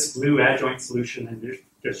this blue adjoint solution and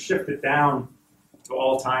just shift it down to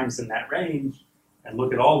all times in that range and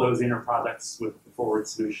look at all those inner products with the forward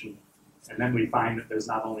solution. And then we find that there's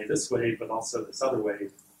not only this wave, but also this other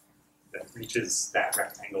wave that reaches that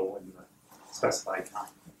rectangle in the specified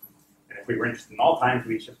time. And if we were interested in all times,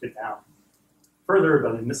 we'd shift it down further,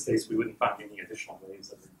 but in this case, we wouldn't find any additional waves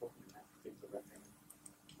that are important in that particular rectangle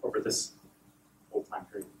over this whole time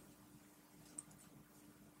period.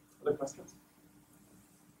 Other questions?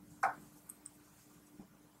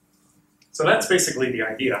 So that's basically the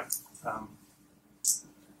idea.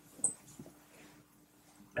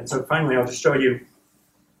 And so finally, I'll just show you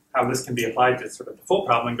how this can be applied to sort of the full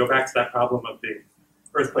problem and go back to that problem of the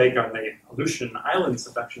earthquake on the Aleutian Island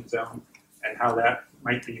subduction zone and how that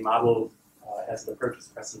might be modeled as it approaches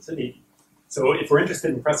Crescent City. So if we're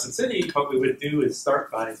interested in Crescent City, what we would do is start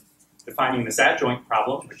by defining this adjoint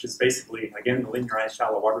problem, which is basically, again, the linearized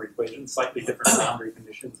shallow water equation, slightly different boundary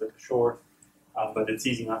conditions at the shore, but it's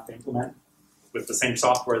easy enough to implement with the same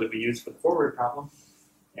software that we use for the forward problem,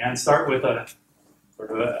 and start with a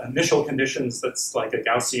sort of initial conditions that's like a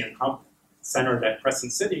Gaussian hump centered at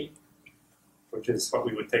Crescent City, which is what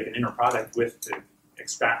we would take an inner product with to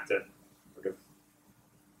extract a sort of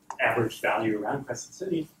average value around Crescent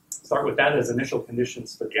City. Start with that as initial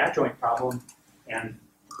conditions for the adjoint problem, and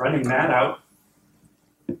running that out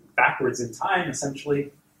backwards in time,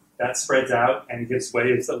 essentially, that spreads out and gives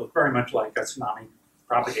waves that look very much like a tsunami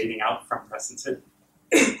propagating out from Crescent City.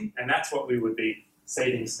 And that's what we would be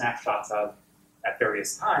saving snapshots of at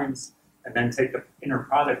various times, and then take the inner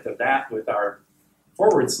product of that with our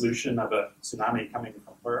forward solution of a tsunami coming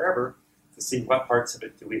from wherever to see what parts of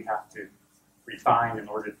it do we have to refine in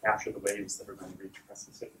order to capture the waves that are going to reach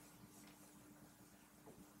Crescent City.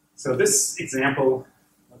 So this example,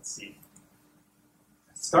 let's see.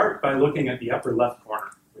 Start by looking at the upper left corner,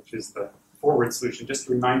 which is the forward solution, just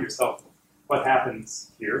to remind yourself what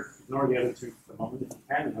happens here. Ignore the other two for the moment if you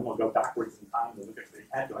can, and then we'll go backwards in time to look at the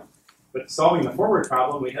adjoint. But solving the forward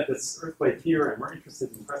problem, we had this earthquake here, and we're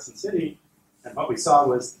interested in Crescent City. And what we saw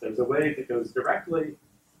was there's a wave that goes directly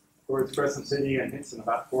towards Crescent City and hits in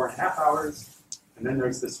about 4.5 hours. And then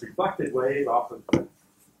there's this reflected wave off of the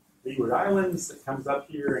Leeward Islands that comes up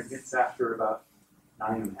here and hits after about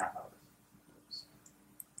 9.5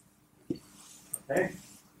 hours. Okay?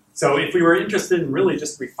 So if we were interested in really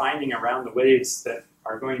just refining around the waves that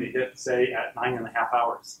are going to hit, say, at 9.5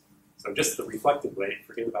 hours, so just the reflected wave,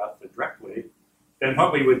 forget about the direct wave, then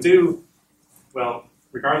what we would do, well,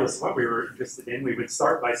 regardless of what we were interested in, we would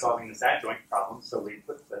start by solving this adjoint problem. So we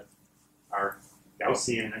put our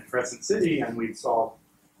Gaussian at Crescent City, and we'd solve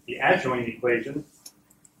the adjoint equation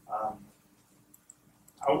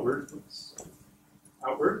outwards.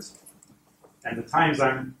 And the times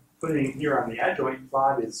I'm putting here on the adjoint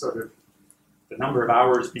plot is sort of the number of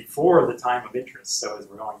hours before the time of interest. So as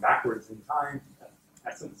we're going backwards in time, in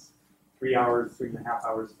essence, 3 hours, 3.5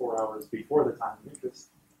 hours, 4 hours before the time of interest.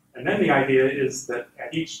 And then the idea is that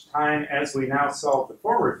at each time, as we now solve the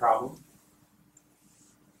forward problem,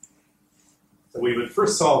 so we would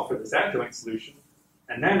first solve for this adjoint solution,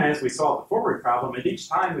 and then as we solve the forward problem, at each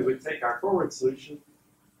time we would take our forward solution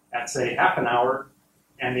at, say, half an hour,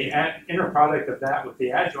 and the inner product of that with the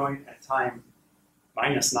adjoint at time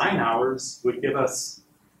minus 9 hours would give us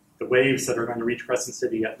the waves that are going to reach Crescent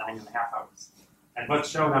City at 9.5 hours. And what's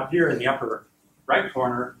shown up here in the upper right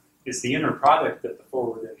corner is the inner product of the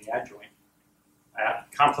forward and the adjoint at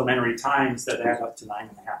complementary times that add up to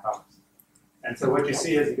 9.5 hours. And so what you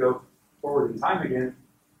see as you go forward in time again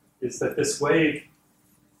is that this wave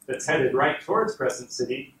that's headed right towards Crescent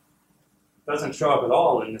City doesn't show up at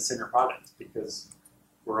all in this inner product because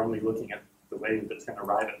we're only looking at the wave that's going to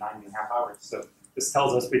arrive at 9.5 hours. So this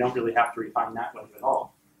tells us we don't really have to refine that wave at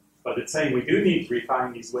all. But it's saying we do need to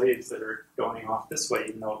refine these waves that are going off this way,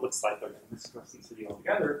 even though it looks like they're going to miss Crescent City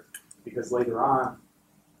altogether, because later on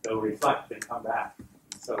they'll reflect and come back.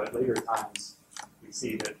 So at later times, we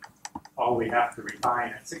see that all we have to refine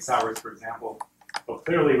at 6 hours, for example, well,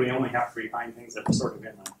 clearly we only have to refine things that are sort of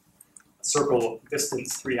in a circle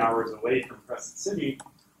distance 3 hours away from Crescent City,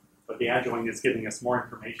 but the adjoint is giving us more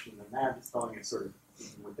information than that. It's telling us sort of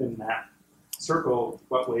within that circle,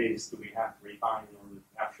 what waves do we have to refine in order to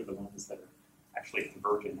capture the ones that are actually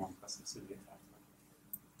converging on Crescent City at that time.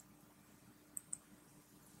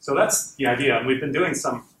 So that's the idea. And we've been doing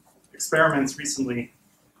some experiments recently.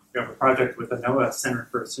 We have a project with the NOAA Center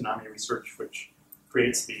for Tsunami Research, which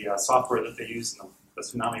creates the software that they use in the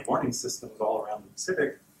tsunami warning systems all around the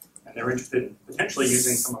Pacific. And they're interested in potentially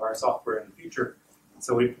using some of our software in the future.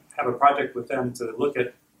 So we have a project with them to look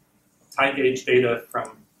at tide gauge data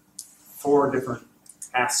from 4 different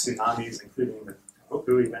past tsunamis, including the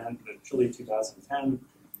Tohoku event, the Chile 2010.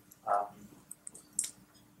 There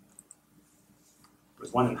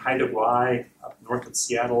was one in Haida Gwaii, up north of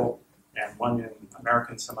Seattle, and one in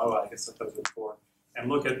American Samoa, I guess that those were 4. And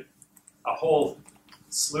look at a whole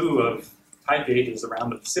slew of tide gauges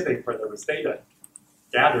around the Pacific where there was data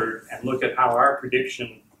gathered, and look at how our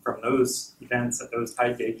prediction from those events at those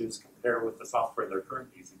tide gauges compare with the software they're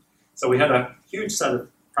currently using. So we had a huge set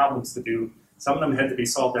of problems to do. Some of them had to be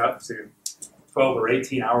solved out to 12 or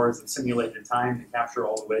 18 hours of simulated time to capture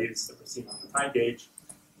all the waves that were seen on the tide gauge.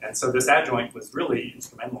 And so this adjoint was really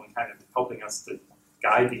instrumental in kind of helping us to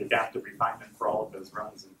guide the adaptive refinement for all of those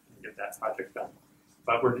runs and get that project done.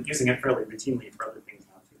 But we're using it fairly routinely for other things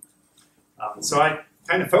now too. So I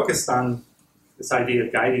kind of focused on this idea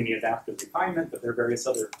of guiding the adaptive refinement, but there are various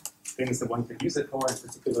other things that one could use it for, in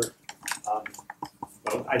particular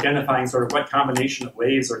identifying sort of what combination of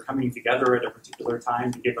waves are coming together at a particular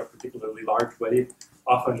time to give a particularly large wave.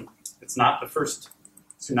 Often it's not the first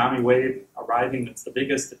tsunami wave arriving that's the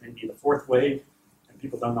biggest, it may be the 4th wave, and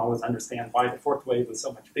people don't always understand why the 4th wave was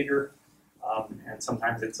so much bigger. And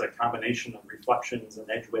sometimes it's a combination of reflections and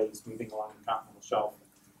edge waves moving along the continental shelf.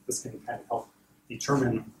 This can kind of help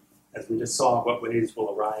determine, as we just saw, what waves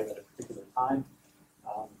will arrive at a particular time.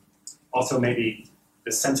 Also maybe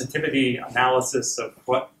the sensitivity analysis of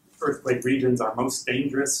what earthquake regions are most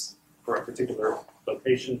dangerous for a particular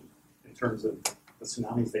location in terms of the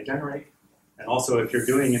tsunamis they generate. And also if you're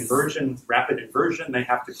doing inversion, rapid inversion, they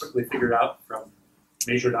have to quickly figure out from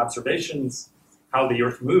measured observations how the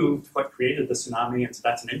Earth moved, what created the tsunami, and so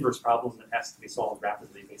that's an inverse problem that has to be solved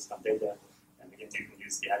rapidly based on data. And again, you can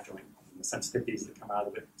use the adjoint and the sensitivities that come out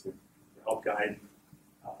of it to help guide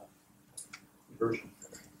inversion.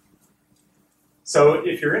 So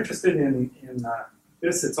if you're interested in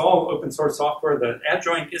this, it's all open source software. The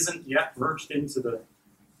adjoint isn't yet merged into the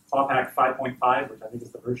Clawpack 5.5, which I think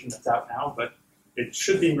is the version that's out now, but it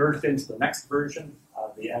should be merged into the next version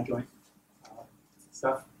of the adjoint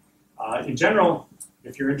stuff. In general,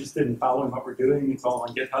 if you're interested in following what we're doing, it's all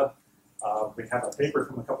on GitHub. We have a paper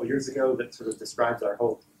from a couple years ago that sort of describes our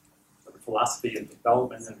whole sort of philosophy of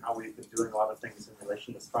development and how we've been doing a lot of things in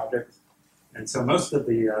relation to this project. And so most of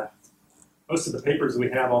the papers we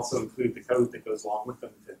have also include the code that goes along with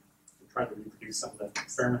them to try to reproduce some of the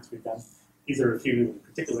experiments we've done. These are a few in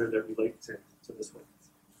particular that relate to this work.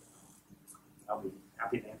 I'll be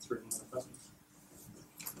happy to answer any other questions.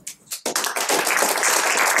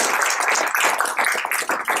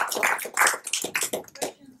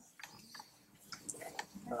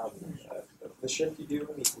 The shift you do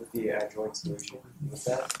with the adjoint solution, was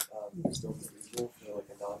that still feasible for like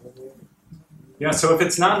a nonlinear? Yeah, so if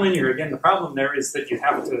it's nonlinear, again, the problem there is that you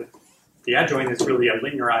have to, the adjoint is really a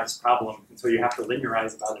linearized problem, and so you have to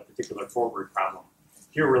linearize about a particular forward problem.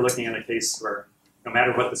 Here we're looking at a case where no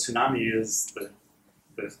matter what the tsunami is, the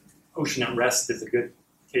ocean at rest is a good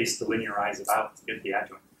case to linearize about to get the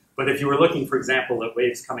adjoint. But if you were looking, for example, at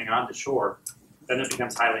waves coming onto shore, then it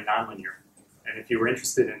becomes highly nonlinear. And if you were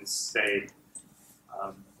interested in, say,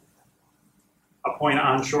 a point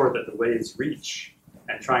onshore that the waves reach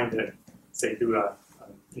and trying to, say, do an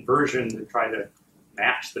inversion to try to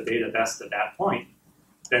match the data best at that point,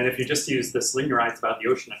 then if you just use this linearized about the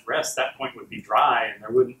ocean at rest, that point would be dry and there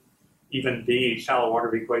wouldn't even be shallow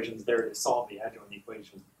water equations there to solve the adjoint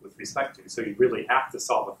equation with respect to. So you really have to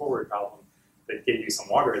solve a forward problem that gave you some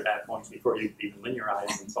water at that point before you could even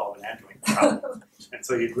linearize and solve an adjoint problem. And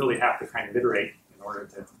so you'd really have to kind of iterate in order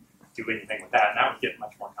to do anything with that, and that would get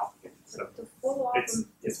much more complicated. So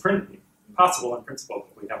it's possible in principle,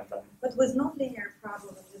 but we haven't done it. But with nonlinear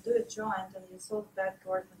problem, if you do a joint and you solve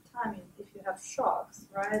backward in time, if you have shocks,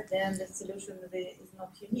 right, then the solution is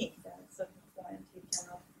not unique. Then at a certain point you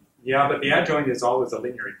cannot. Yeah, but the adjoint is always a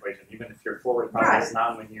linear equation. Even if your forward problem is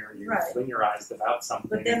nonlinear, you linearized about something.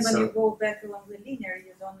 But then when you go back along the linear,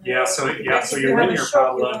 you don't. Yeah, so your linear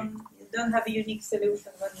problem. You don't have a unique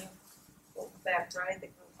solution when you go back, right?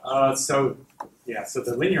 So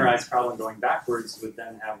the linearized problem going backwards would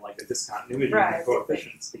then have like a discontinuity in the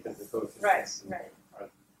coefficients because the coefficients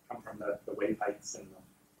come from the wave heights and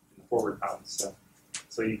the forward problems.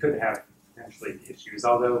 So you could have potentially issues.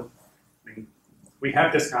 Although, I mean, we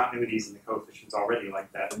have discontinuities in the coefficients already,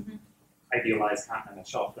 like that idealized continental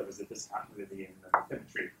shelf. There was a discontinuity in the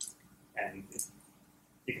bathymetry, and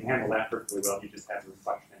you can handle that perfectly well. You just have a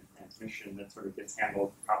reflection and transmission that sort of gets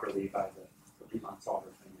handled properly by the Riemann solver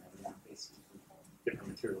thing. Based on different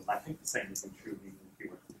materials. And I think the same would be true even if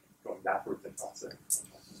you were going backwards across it.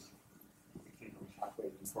 You came from a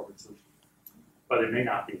shockwave and forward solution. But it may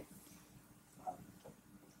not be. It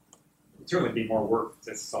would certainly be more work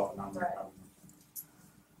to solve a nonlinear problem.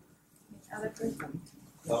 Other question?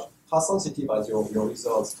 How sensitive are your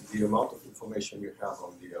results to the amount of information you have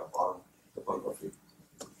on the bottom topography?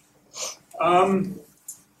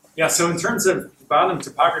 Yeah, so in terms of bottom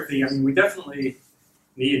topography, I mean, we definitely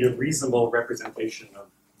need a reasonable representation of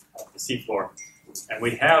the seafloor. And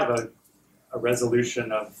we have a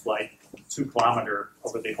resolution of like 2 kilometers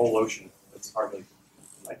over the whole ocean. It's part of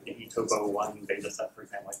like the eTopo 1 data set, for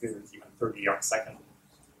example. Like there's even 30 arcsecond,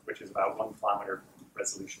 which is about 1 kilometer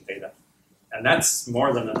resolution data. And that's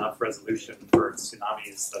more than enough resolution for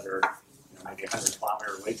tsunamis that are maybe 100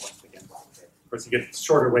 kilometer wavelength again. Of course, you get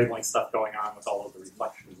shorter wavelength stuff going on with all of the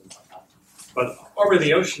reflections and whatnot. But over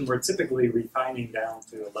the ocean, we're typically refining down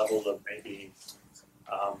to a level of maybe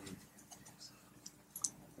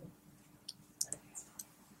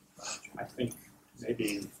I think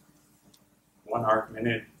maybe 1 arc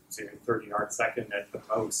minute to 30 arc second at the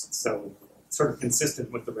most. So it's sort of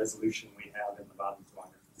consistent with the resolution we have in the bottom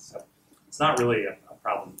topography. So it's not really a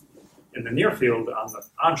problem. In the near field,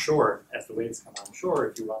 onshore, as the waves come onshore,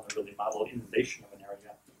 if you want to really model inundation of an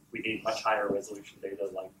area, we need much higher resolution data,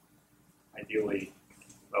 like ideally,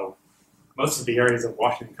 well, most of the areas of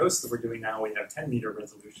Washington coast that we're doing now, we have 10-meter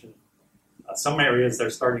resolution. Some areas they're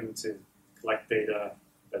starting to collect data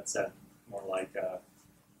that's at more like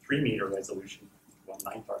 3-meter resolution,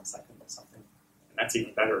 1/9 arc second or something, and that's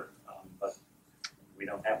even better. But we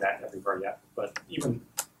don't have that everywhere yet. But even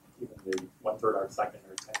the 1/3 arc second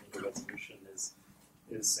or 10-meter resolution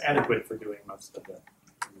is adequate for doing most of the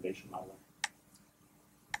inundation modeling.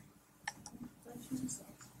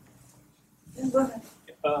 Go ahead.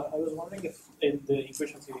 I was wondering if in the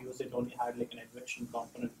equations you used it only had like an advection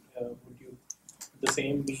component. Would you the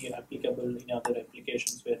same be applicable in other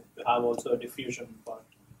applications where you have also a diffusion part?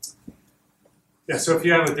 Yeah, so if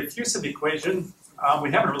you have a diffusive equation,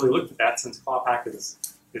 we haven't really looked at that since Clawpack is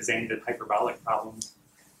aimed at hyperbolic problems.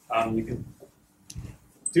 You can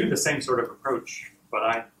do the same sort of approach,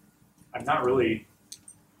 but haven't really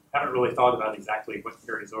thought about exactly what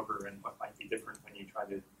carries over and what might be different when you try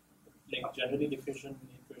to. Like generally diffusion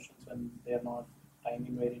equations, when they are not time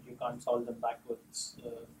invariant, you can't solve them backwards.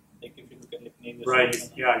 Like if you look at like Navier Right.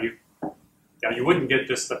 solution. You wouldn't get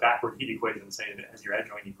just the backward heat equation, say, as your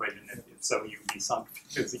adjoint equation. If so, you'd be sunk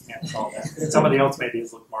because you can't solve that. Somebody else maybe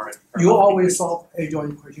is look more at. You always solve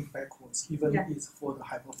adjoint equation backwards, even if it's for the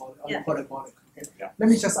hyperbolic or Yeah. parabolic. Okay? Yeah. Let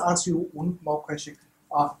me just ask you one more question.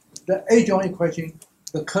 The adjoint equation,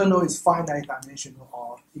 the kernel is finite dimensional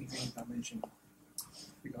or infinite dimensional?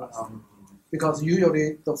 Because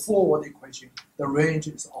usually the forward equation, the range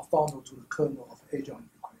is orthogonal to the kernel of adjoint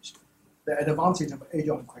equation. The advantage of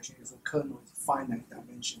adjoint equation is the kernel is finite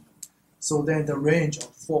dimensional. So then the range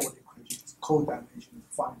of forward equation is codimensional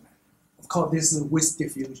finite. Of course, this is with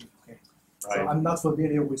diffusion. Okay. Right. So I'm not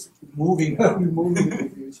familiar with removing the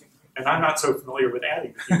diffusion. And I'm not so familiar with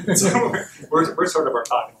adding diffusion, so we're sort of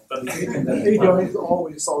orthogonal. But Adjoint is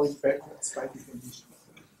always solving backwards by definition.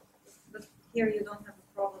 But here you don't have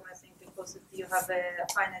a problem, I think, because if you have a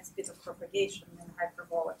finite speed of propagation in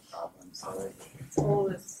hyperbolic problems. So it's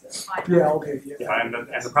always finite. Yeah, okay, yeah. Yeah, and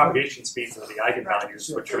the propagation speeds are the eigenvalues,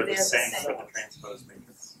 Right. which are the They're the same same. for the transpose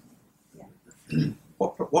matrix.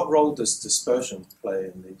 What role does dispersion play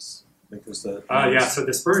in these? Because the So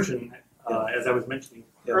dispersion, as I was mentioning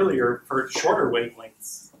Yeah. earlier, for shorter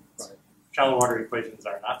wavelengths, Right. shallow water equations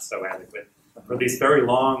are not so adequate. For these very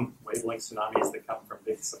long wavelength tsunamis that come from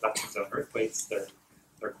big subduction zone earthquakes,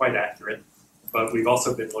 they're quite accurate. But we've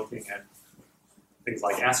also been looking at things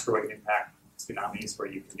like asteroid impact tsunamis, where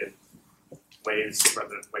you can get waves where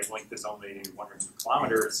the wavelength is only 1 or 2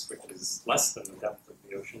 kilometers, which is less than the depth of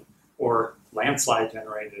the ocean, or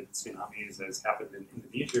landslide-generated tsunamis, as happened in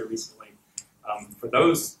Indonesia recently. For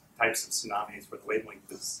those types of tsunamis, where the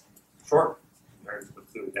wavelength is short compared to the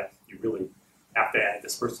fluid depth, you really have to add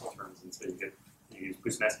dispersal terms, and so you use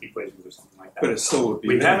Kuznetsky equations or something like that. but it still would be.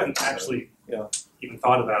 We limited, haven't actually Yeah. even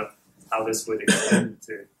thought about how this would extend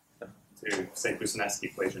to say, Kuznetsky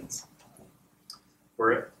equations.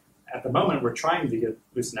 At the moment, we're trying to get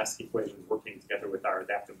Kuznetsky equations working together with our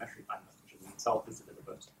adaptive mesh refinement, which in itself is a bit of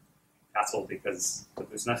a hassle because the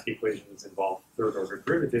Kuznetsky equations involve third-order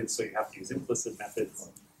derivatives, so you have to use implicit methods,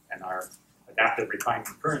 and our adaptive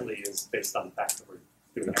refinement currently is based on the fact that we're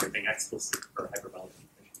doing everything explicit for hyperbolic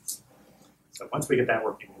equations. So once we get that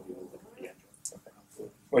working, we'll be able to look at the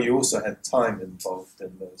engine. Well, you also had time involved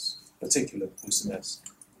in those particular Kuznets.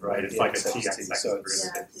 Right, it's Yeah, like a exactly. TXX So it's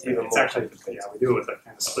derivative. even It's more actually, complicated. we do it with a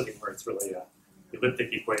kind of splitting where it's really a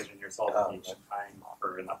elliptic equation. You're solving each time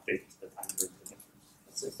for an update to the time derivative.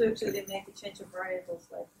 So actually they make a change of variables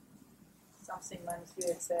like something minus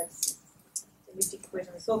UXX, the elliptic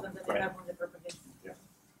equation is solved, and then they Right. have on the propagation. Yeah.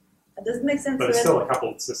 And does it make sense But to it's add, still a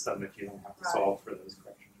coupled system that you don't have to Right. solve for those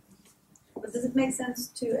corrections. but does it make sense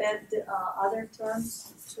to add other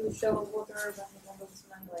terms to shallow water when you handle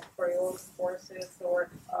something like Coriolis forces or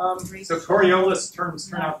So Coriolis terms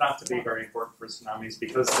turn out not to be very important for tsunamis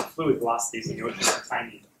because the fluid velocities in the ocean are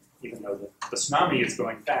tiny, even though the tsunami is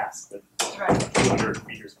going fast at right. 200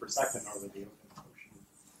 meters per second over the ocean,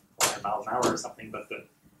 400 miles an hour or something, but the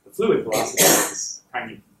fluid velocity is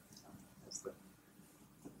tiny as the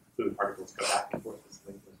fluid particles go back and forth as the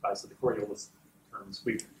wind goes by. So the Coriolis terms,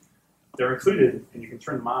 they're included and you can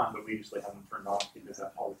turn them on, but we usually have them turned off because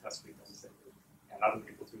that's all the tests we've done say, and other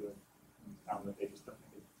people too have found that they just don't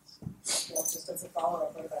make it. Well, just as a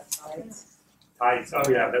follow-up, what about tides? Tides,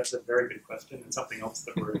 oh yeah, that's a very good question, and something else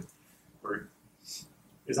that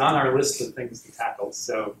is on our list of things to tackle.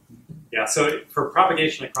 So, yeah, so for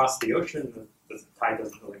propagation across the ocean, the tide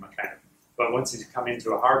doesn't really much matter. But once you come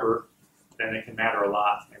into a harbor, then it can matter a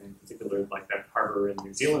lot, and in particular, like that harbor in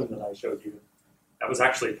New Zealand that I showed you, that was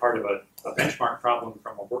actually part of a benchmark problem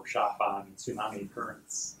from a workshop on tsunami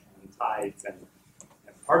currents and tides, and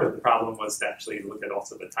part of the problem was to actually look at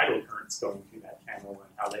also the tidal currents going through that channel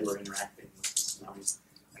and how they were interacting with the tsunamis.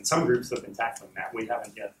 And some groups have been tackling that. We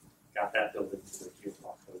haven't yet got that built into the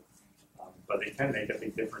GeoClaw code. But it can make a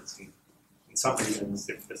big difference in some regions.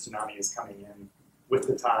 If the tsunami is coming in with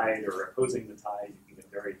the tide or opposing the tide, you can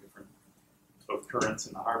get very different both currents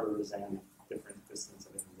in the harbors and different distance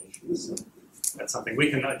of information. So that's something we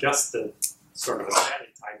can adjust the sort of a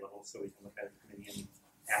static tide level, so we can look at it coming in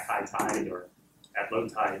at high tide or at at low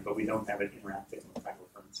tide, but we don't have it interacting with tidal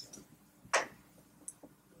currents yet.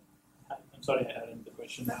 I'm sorry, I hadn't the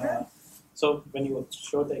question. So when you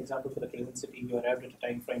showed the example for the Crescent City, you arrived at a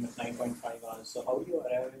time frame of 9.5 hours. So how do you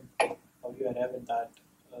arrive at that?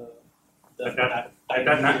 At that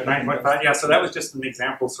 9.5, yeah. So that was just an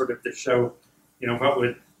example, sort of to show, you know, what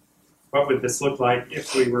would this look like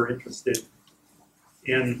if we were interested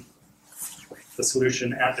in the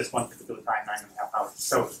solution at this one particular time, 9.5 hours.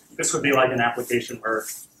 So this would be like an application where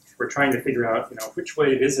we're trying to figure out, you know, which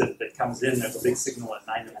wave is it that comes in as a big signal at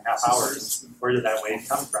 9.5 hours? Where did that wave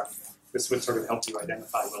come from? This would sort of help you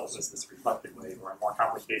identify, well, was this reflected wave, or in more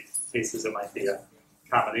complicated cases, it might be a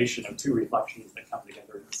combination of two reflections that come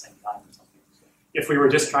together at the same time or something. If we were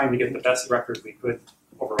just trying to get the best record we could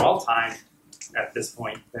over all time at this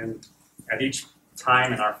point, then at each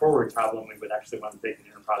time in our forward problem, we would actually want to take an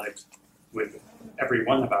inner product with every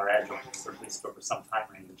one of our adjoints, or at least over some time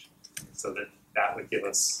range, so that that would give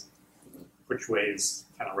us which waves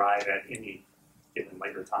can arrive at any given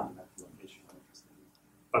later time at the location we're interested in.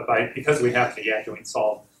 But because we have the adjoint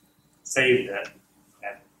solved saved at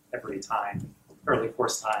every time, fairly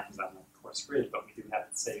coarse times on the coarse grid, but we do have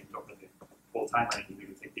it saved over the whole time range, and we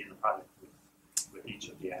can take the inner product with each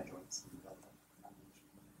of the adjoints.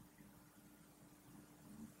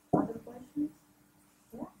 Other questions?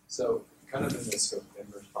 So, kind of in the scope of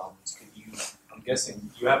inverse problems, I'm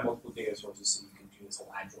guessing you have multiple data sources, so you can do this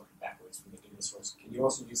whole adjoint backwards from the data source. Can you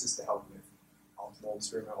also use this to help with optimal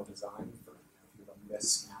experimental design for if you have a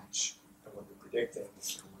mismatch of what you're predicting,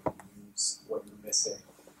 and when you use what you're missing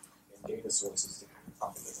in data sources to kind of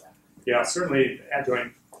propagate that? Yeah, certainly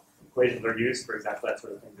adjoint equations are used for exactly that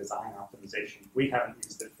sort of thing, design optimization. We haven't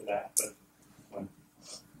used it for that, but when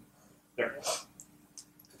there are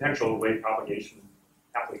potential wave propagation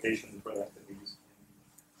applications where that could be used.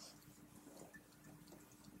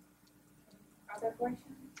 Other questions?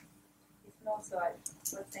 If not, so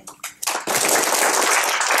let's thank you.